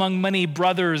first among many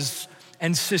brothers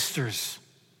and sisters.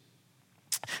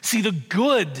 See, the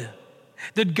good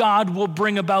that God will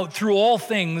bring about through all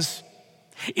things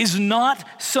is not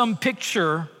some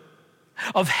picture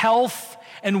of health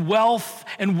and wealth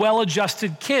and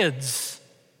well-adjusted kids.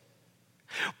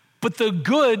 But the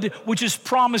good which is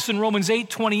promised in Romans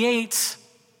 8:28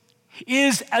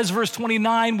 is, as verse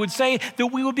 29 would say, that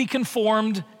we will be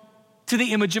conformed to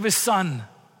the image of his Son.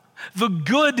 The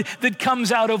good that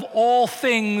comes out of all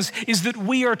things is that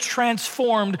we are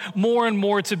transformed more and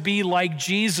more to be like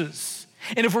Jesus.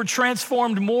 And if we're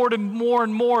transformed more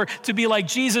and more to be like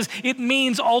Jesus, it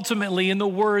means ultimately, in the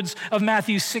words of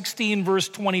Matthew 16, verse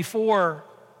 24,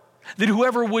 that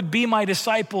whoever would be my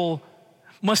disciple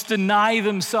must deny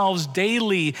themselves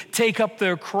daily, take up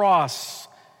their cross,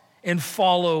 and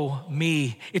follow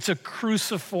me. It's a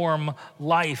cruciform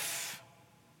life.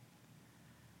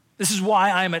 This is why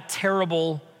I'm a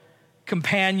terrible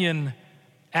companion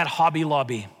at Hobby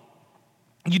Lobby.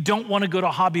 You don't want to go to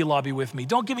Hobby Lobby with me.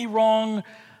 Don't get me wrong.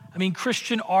 I mean,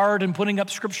 Christian art and putting up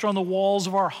scripture on the walls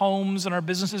of our homes and our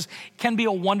businesses can be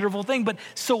a wonderful thing. But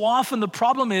so often the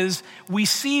problem is when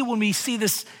we see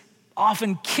this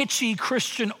often kitschy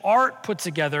Christian art put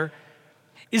together,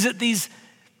 is that these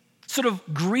sort of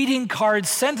greeting card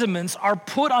sentiments are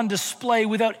put on display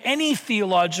without any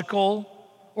theological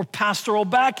or pastoral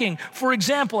backing. For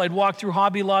example, I'd walk through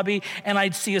Hobby Lobby and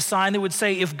I'd see a sign that would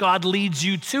say, if God leads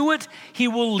you to it, he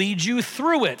will lead you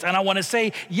through it. And I want to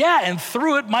say, yeah, and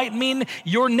through it might mean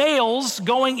your nails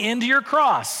going into your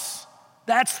cross.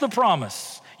 That's the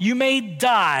promise. You may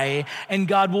die and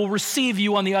God will receive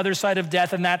you on the other side of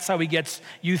death, and that's how he gets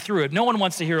you through it. No one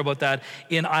wants to hear about that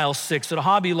in aisle 6 at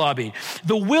Hobby Lobby.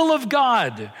 The will of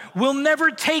God will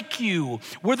never take you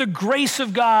where the grace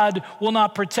of God will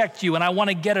not protect you. And I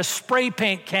want to get a spray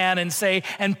paint can and say,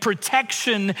 and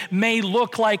protection may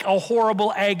look like a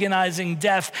horrible, agonizing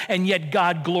death, and yet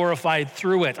God glorified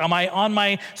through it. Am I on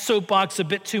my soapbox a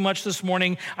bit too much this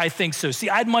morning? I think so. See,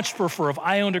 I'd much prefer, if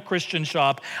I owned a Christian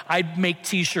shop, I'd make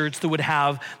t-shirts that would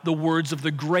have the words of the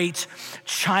great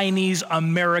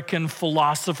Chinese-American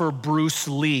philosopher Bruce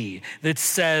Lee that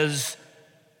says,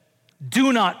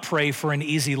 do not pray for an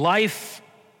easy life,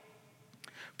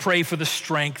 pray for the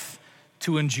strength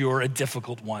to endure a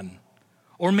difficult one.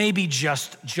 Or maybe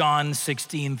just John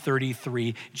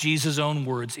 16:33, Jesus' own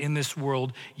words, in this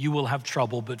world you will have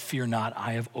trouble, but fear not,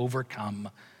 I have overcome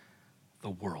the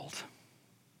world.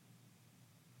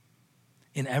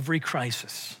 In every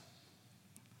crisis,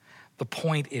 the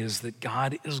point is that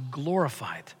God is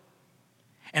glorified.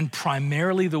 And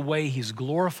primarily the way he's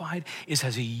glorified is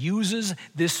as he uses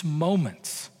this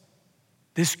moment,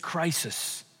 this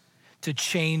crisis, to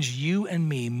change you and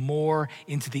me more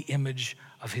into the image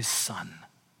of his Son.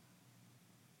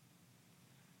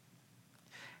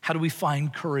 How do we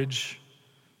find courage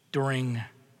during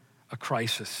a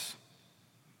crisis?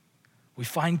 We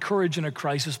find courage in a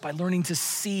crisis by learning to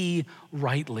see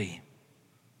rightly.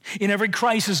 In every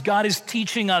crisis, God is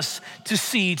teaching us to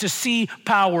see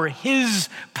power, his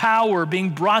power being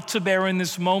brought to bear in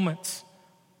this moment.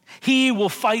 He will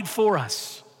fight for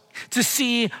us. To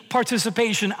see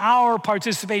participation, our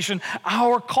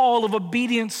call of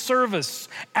obedient service,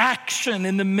 action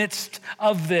in the midst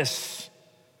of this,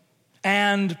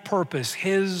 and purpose,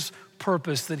 his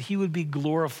purpose, that he would be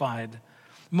glorified,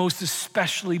 most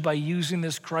especially by using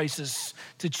this crisis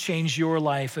to change your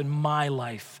life and my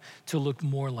life to look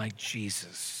more like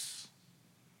Jesus.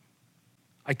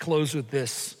 I close with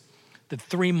this, that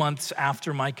 3 months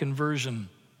after my conversion,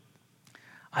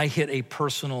 I hit a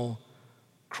personal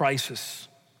crisis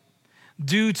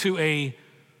due to a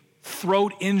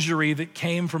throat injury that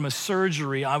came from a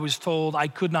surgery. I was told I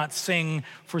could not sing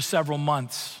for several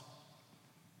months.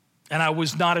 And I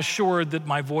was not assured that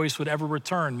my voice would ever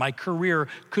return. My career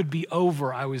could be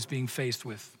over, I was being faced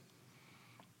with.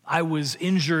 I was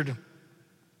injured.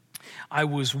 I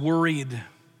was worried.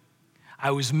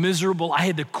 I was miserable. I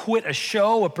had to quit a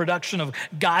show, a production of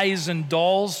Guys and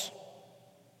Dolls.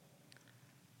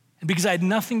 And because I had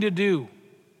nothing to do,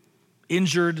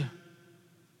 injured,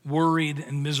 worried,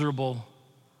 and miserable,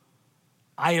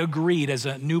 I agreed as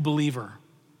a new believer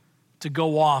to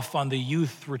go off on the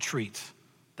youth retreat,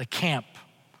 the camp,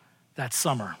 that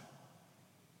summer.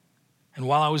 And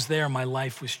while I was there, my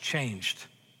life was changed.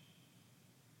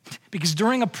 Because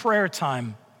during a prayer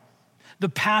time, the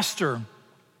pastor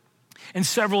and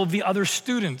several of the other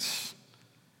students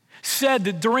said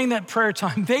that during that prayer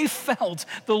time, they felt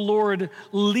the Lord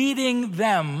leading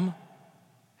them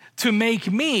to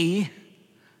make me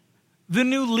the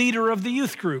new leader of the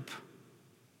youth group,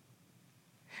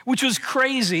 which was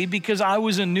crazy because I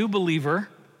was a new believer.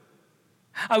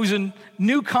 I was a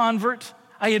new convert.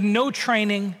 I had no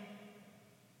training,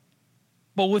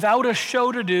 but without a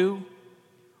show to do,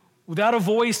 without a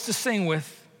voice to sing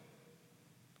with,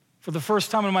 for the first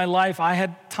time in my life, I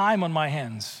had time on my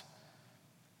hands.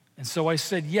 And so I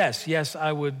said, yes,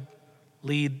 I would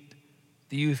lead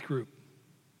the youth group.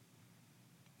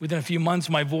 Within a few months,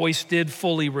 my voice did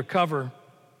fully recover,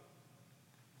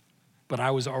 but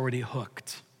I was already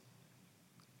hooked.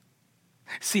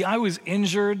 See, I was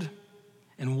injured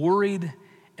and worried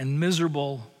and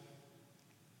miserable,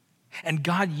 and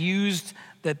God used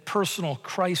that personal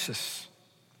crisis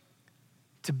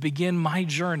to begin my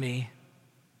journey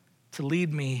to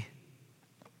lead me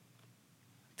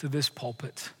to this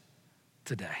pulpit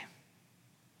today.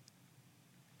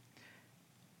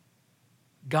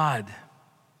 God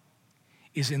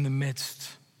is in the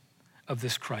midst of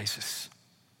this crisis,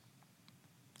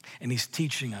 and he's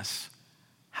teaching us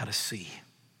how to see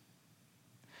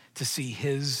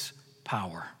his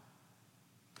power,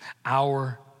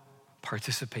 our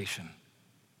participation,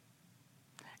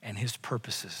 and his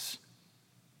purposes.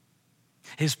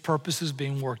 His purposes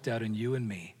being worked out in you and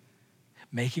me,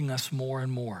 making us more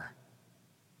and more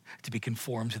to be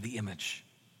conformed to the image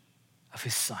of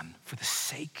his Son for the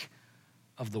sake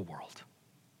of the world.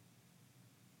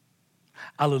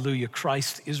 Alleluia,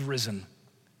 Christ is risen.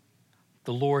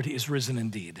 The Lord is risen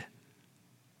indeed.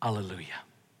 Alleluia.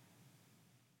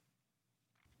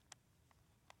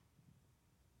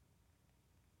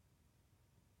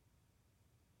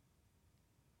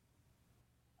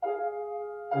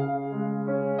 For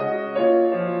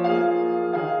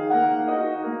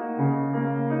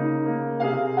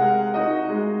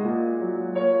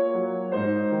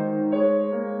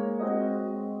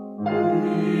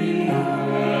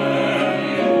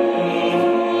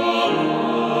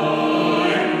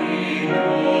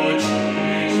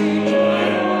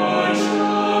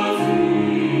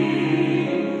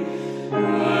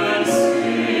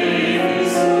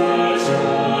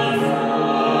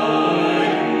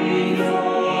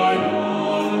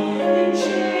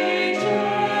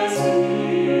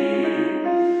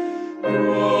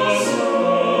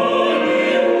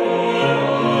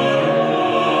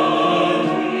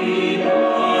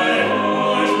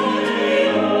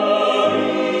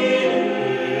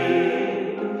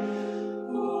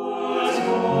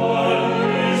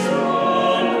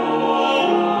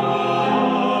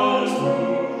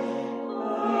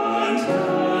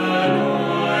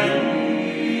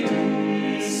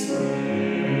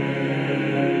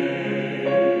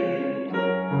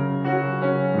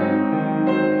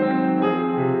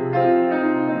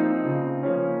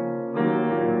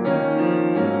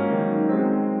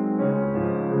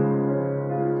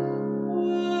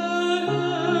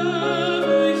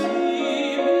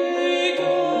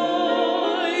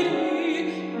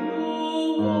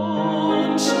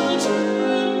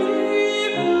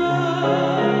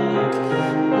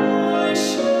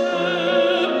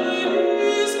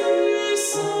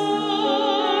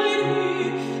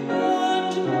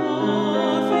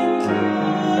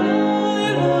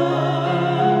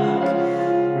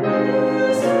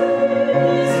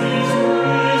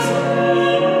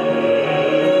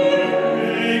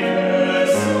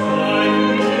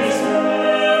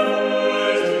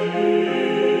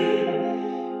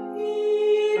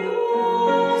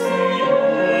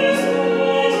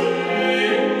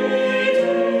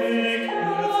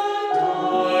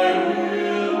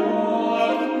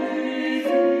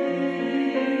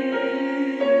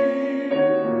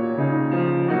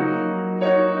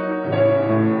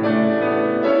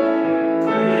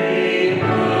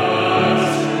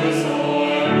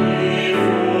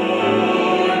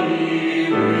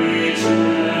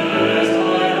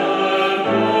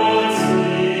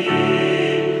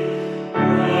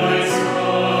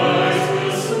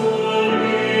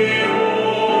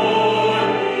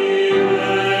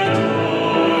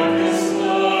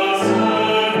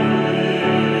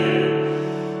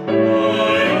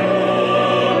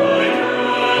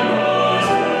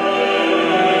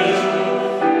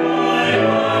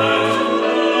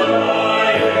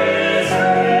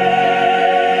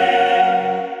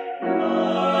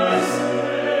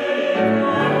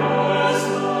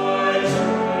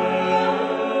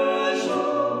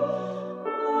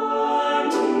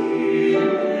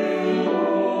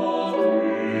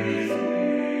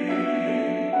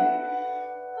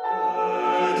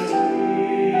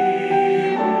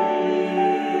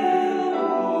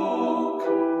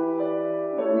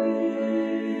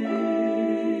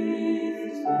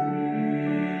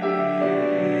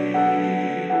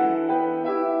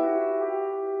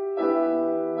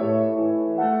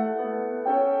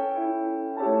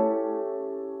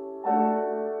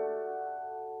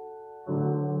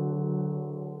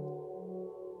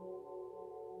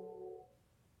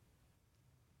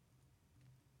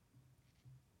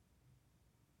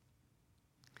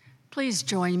Please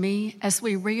join me as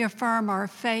we reaffirm our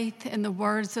faith in the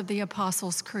words of the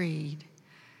Apostles' Creed.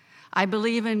 I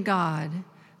believe in God,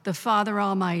 the Father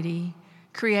Almighty,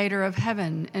 creator of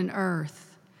heaven and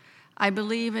earth. I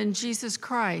believe in Jesus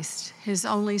Christ, his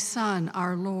only Son,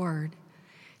 our Lord.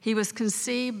 He was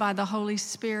conceived by the Holy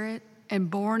Spirit and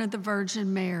born of the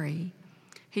Virgin Mary.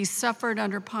 He suffered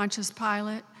under Pontius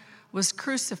Pilate, was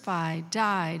crucified,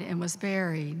 died, and was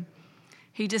buried.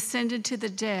 He descended to the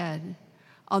dead.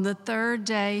 On the third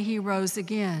day he rose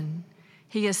again.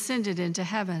 He ascended into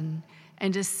heaven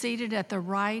and is seated at the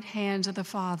right hand of the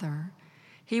Father.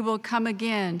 He will come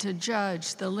again to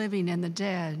judge the living and the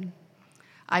dead.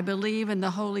 I believe in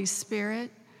the Holy Spirit,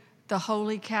 the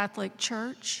Holy Catholic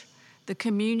Church, the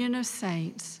communion of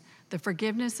saints, the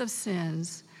forgiveness of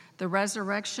sins, the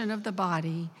resurrection of the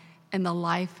body, and the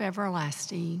life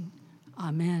everlasting.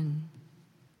 Amen.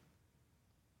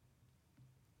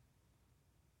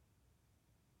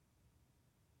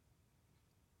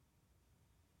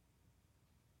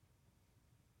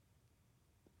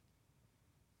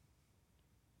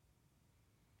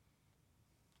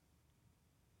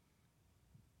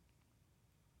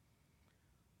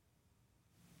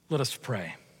 Let us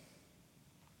pray.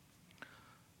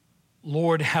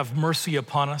 Lord, have mercy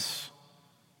upon us.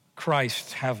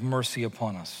 Christ, have mercy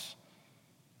upon us.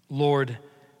 Lord,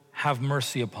 have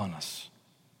mercy upon us.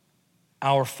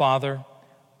 Our Father,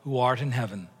 who art in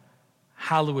heaven,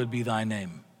 hallowed be thy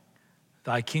name.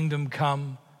 Thy kingdom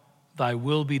come, thy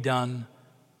will be done,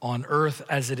 on earth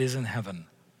as it is in heaven.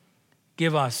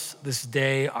 Give us this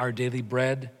day our daily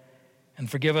bread, and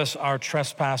forgive us our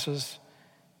trespasses,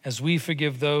 as we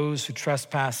forgive those who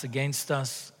trespass against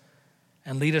us.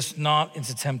 And lead us not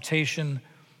into temptation,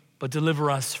 but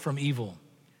deliver us from evil.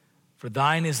 For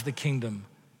thine is the kingdom,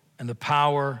 and the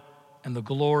power, and the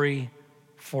glory,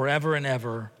 forever and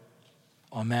ever.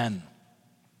 Amen.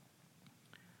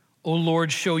 O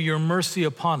Lord, show your mercy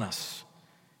upon us,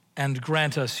 and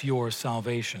grant us your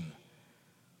salvation.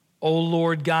 O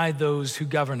Lord, guide those who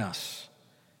govern us,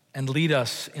 and lead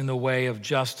us in the way of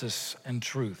justice and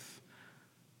truth.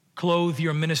 Clothe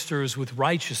your ministers with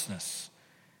righteousness,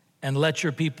 and let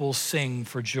your people sing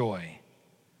for joy.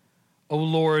 O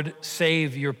Lord,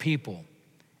 save your people,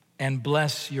 and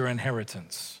bless your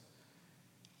inheritance.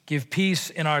 Give peace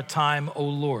in our time, O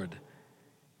Lord,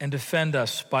 and defend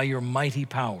us by your mighty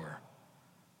power.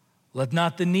 Let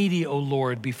not the needy, O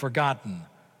Lord, be forgotten,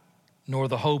 nor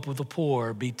the hope of the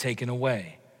poor be taken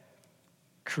away.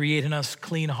 Create in us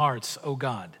clean hearts, O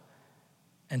God,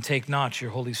 and take not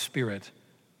your Holy Spirit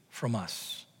from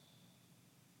us.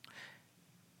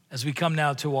 As we come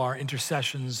now to our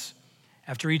intercessions,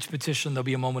 after each petition, there'll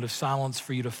be a moment of silence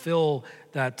for you to fill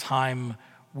that time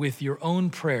with your own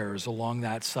prayers along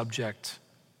that subject.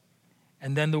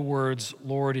 And then the words,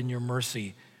 Lord, in your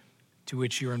mercy, to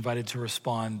which you're invited to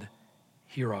respond,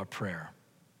 hear our prayer.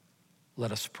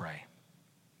 Let us pray.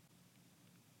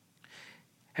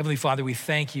 Heavenly Father, we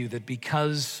thank you that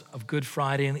because of Good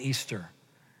Friday and Easter,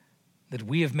 that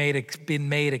we have been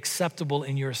made acceptable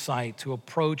in your sight to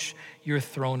approach your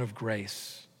throne of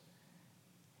grace.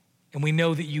 And we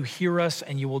know that you hear us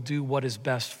and you will do what is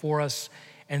best for us.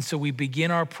 And so we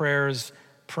begin our prayers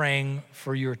praying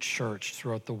for your church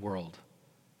throughout the world,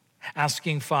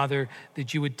 asking, Father,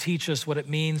 that you would teach us what it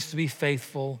means to be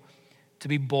faithful, to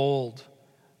be bold,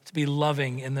 to be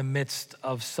loving in the midst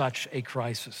of such a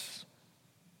crisis.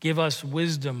 Give us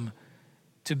wisdom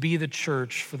to be the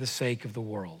church for the sake of the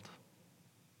world.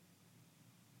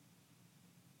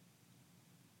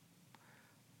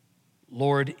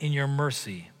 Lord, in your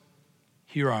mercy,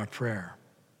 hear our prayer.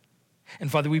 And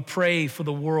Father, we pray for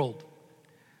the world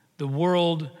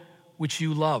which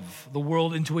you love, the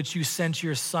world into which you sent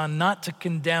your Son, not to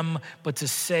condemn, but to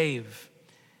save.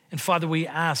 And Father, we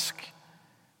ask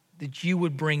that you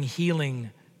would bring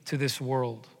healing to this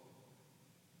world,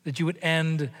 that you would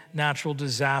end natural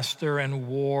disaster and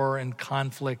war and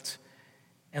conflict,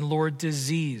 and Lord,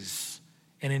 disease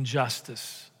and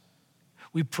injustice.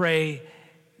 We pray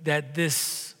that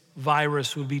this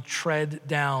virus would be tread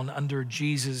down under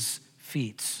Jesus'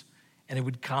 feet and it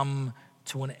would come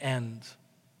to an end.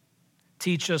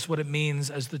 Teach us what it means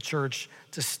as the church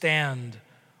to stand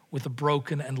with a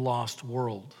broken and lost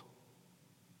world.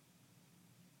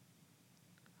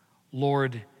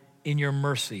 Lord, in your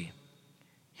mercy,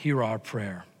 hear our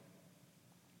prayer.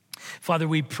 Father,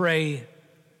 we pray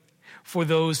for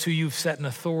those who you've set in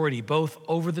authority, both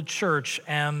over the church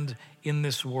and in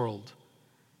this world.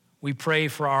 We pray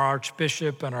for our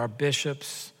archbishop and our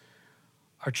bishops,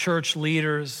 our church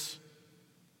leaders.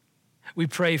 We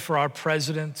pray for our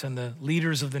president and the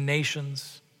leaders of the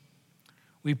nations.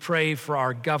 We pray for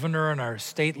our governor and our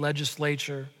state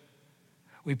legislature.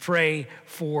 We pray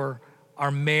for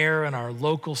our mayor and our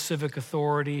local civic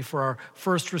authority, for our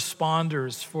first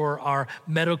responders, for our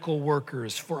medical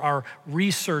workers, for our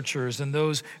researchers and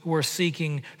those who are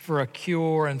seeking for a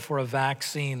cure and for a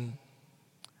vaccine.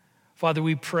 Father,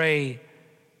 we pray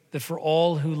that for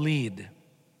all who lead,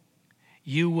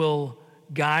 you will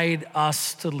guide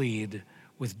us to lead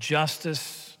with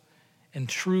justice and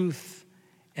truth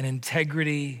and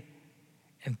integrity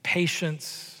and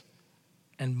patience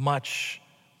and much,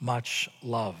 much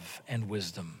love and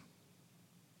wisdom.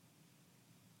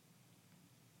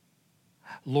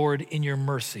 Lord, in your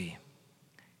mercy,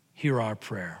 hear our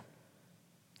prayer.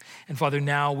 And Father,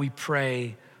 now we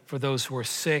pray for those who are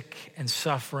sick and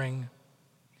suffering,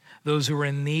 those who are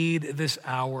in need this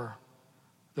hour,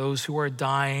 those who are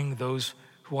dying, those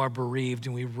who are bereaved,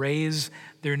 and we raise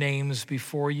their names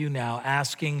before you now,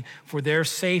 asking for their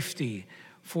safety,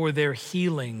 for their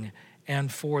healing,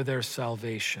 and for their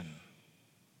salvation.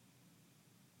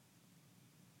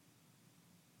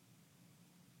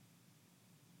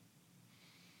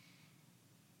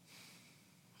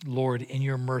 Lord, in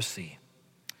your mercy,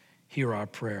 hear our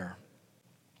prayer.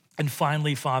 And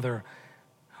finally, Father,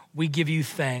 we give you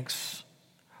thanks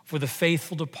for the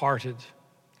faithful departed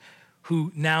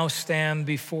who now stand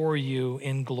before you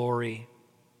in glory.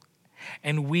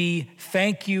 And we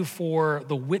thank you for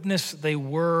the witness they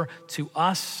were to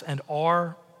us and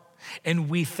are. And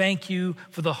we thank you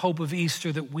for the hope of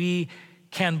Easter, that we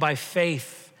can, by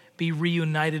faith, be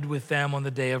reunited with them on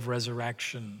the day of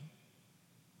resurrection.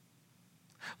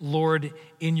 Lord,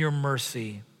 in your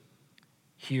mercy,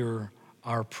 hear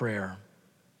our prayer.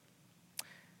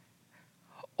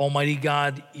 Almighty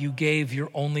God, you gave your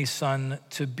only Son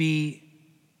to be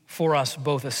for us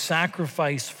both a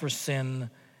sacrifice for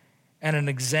sin and an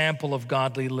example of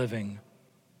godly living.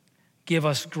 Give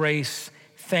us grace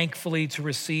thankfully to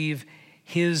receive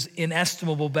his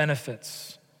inestimable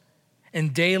benefits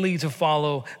and daily to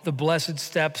follow the blessed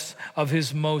steps of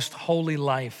his most holy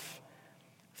life.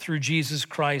 Through Jesus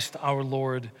Christ our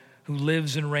Lord, who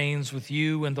lives and reigns with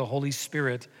you and the Holy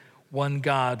Spirit, one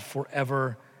God,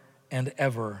 forever and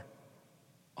ever.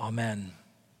 Amen.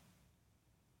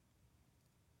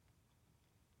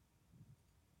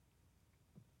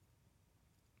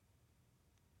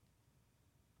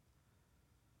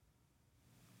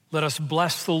 Let us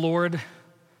bless the Lord.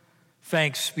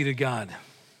 Thanks be to God.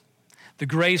 The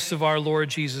grace of our Lord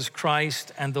Jesus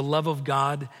Christ and the love of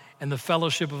God and the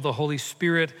fellowship of the Holy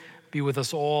Spirit be with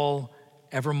us all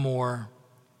evermore.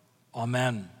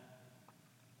 Amen.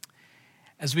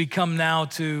 As we come now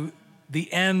to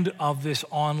the end of this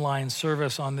online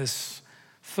service on this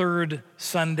third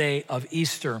Sunday of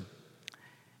Easter,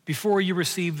 before you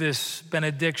receive this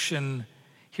benediction,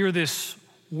 hear this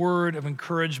word of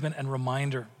encouragement and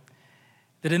reminder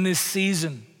that in this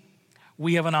season,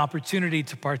 we have an opportunity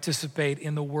to participate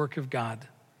in the work of God.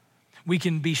 We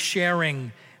can be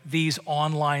sharing these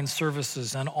online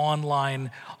services and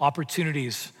online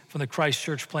opportunities from the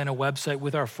Church Plano website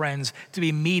with our friends to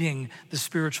be meeting the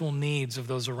spiritual needs of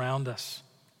those around us.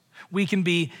 We can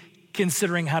be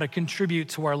considering how to contribute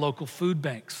to our local food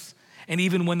banks. And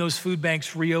even when those food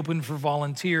banks reopen for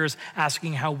volunteers,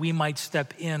 asking how we might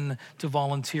step in to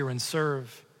volunteer and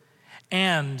serve.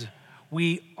 And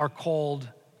we are called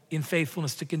in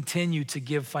faithfulness to continue to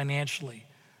give financially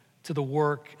to the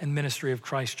work and ministry of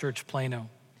Church Plano.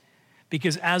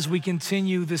 Because as we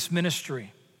continue this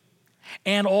ministry,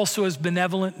 and also as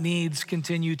benevolent needs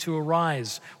continue to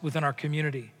arise within our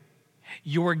community,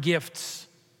 your gifts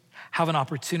have an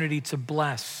opportunity to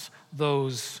bless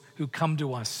those who come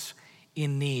to us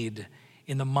in need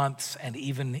in the months and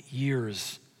even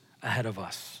years ahead of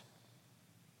us.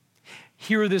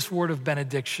 Hear this word of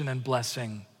benediction and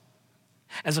blessing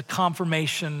as a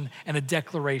confirmation and a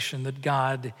declaration that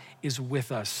God is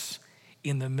with us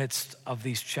in the midst of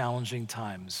these challenging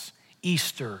times.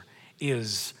 Easter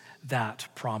is that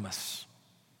promise.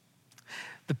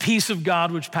 The peace of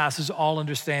God, which passes all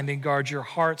understanding, guards your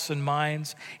hearts and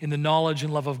minds in the knowledge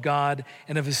and love of God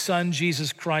and of his Son,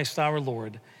 Jesus Christ our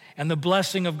Lord. And the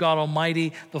blessing of God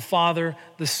Almighty, the Father,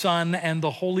 the Son, and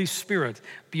the Holy Spirit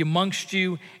be amongst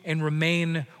you and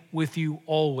remain with you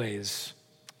always.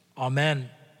 Amen.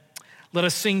 Let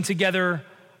us sing together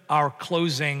our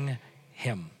closing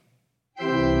hymn.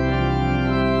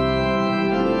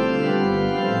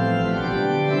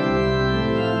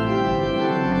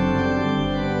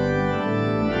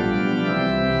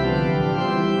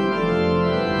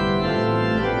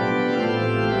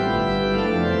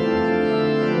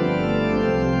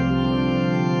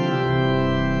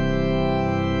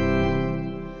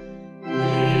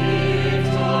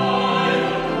 Lift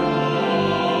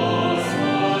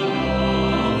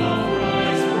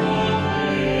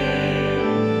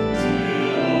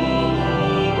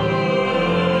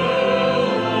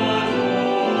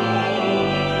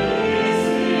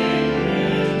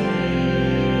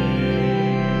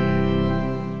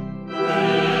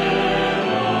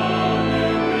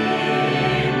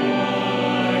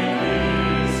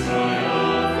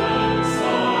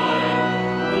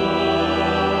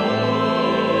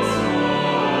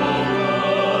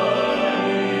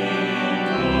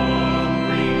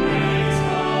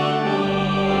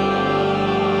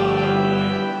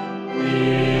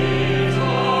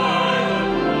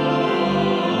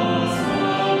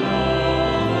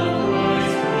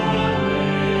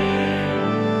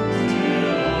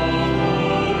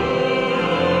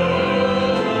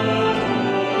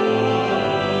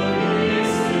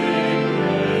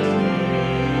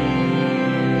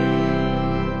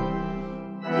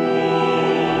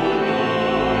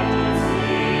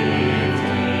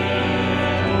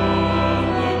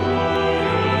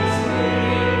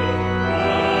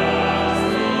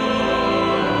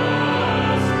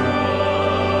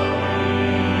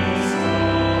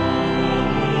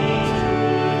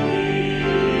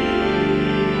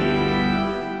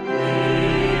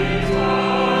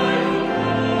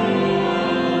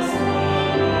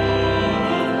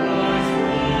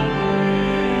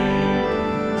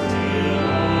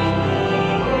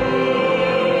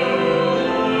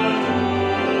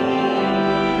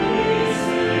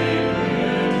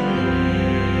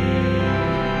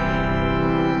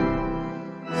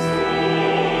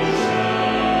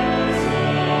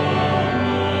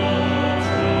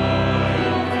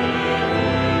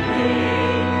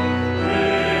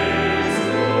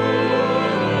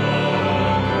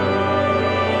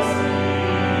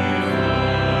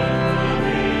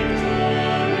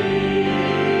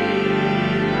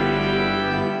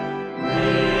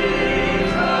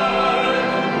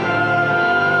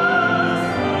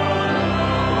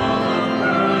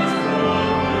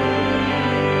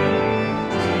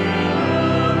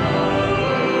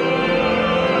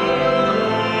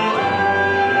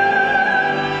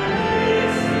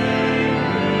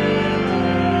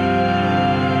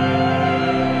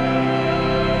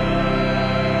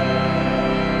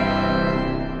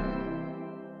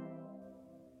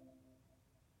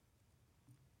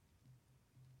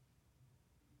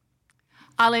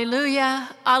Alleluia,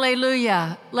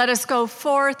 alleluia. Let us go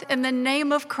forth in the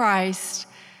name of Christ.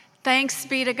 Thanks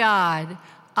be to God.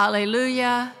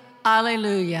 Alleluia,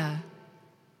 alleluia.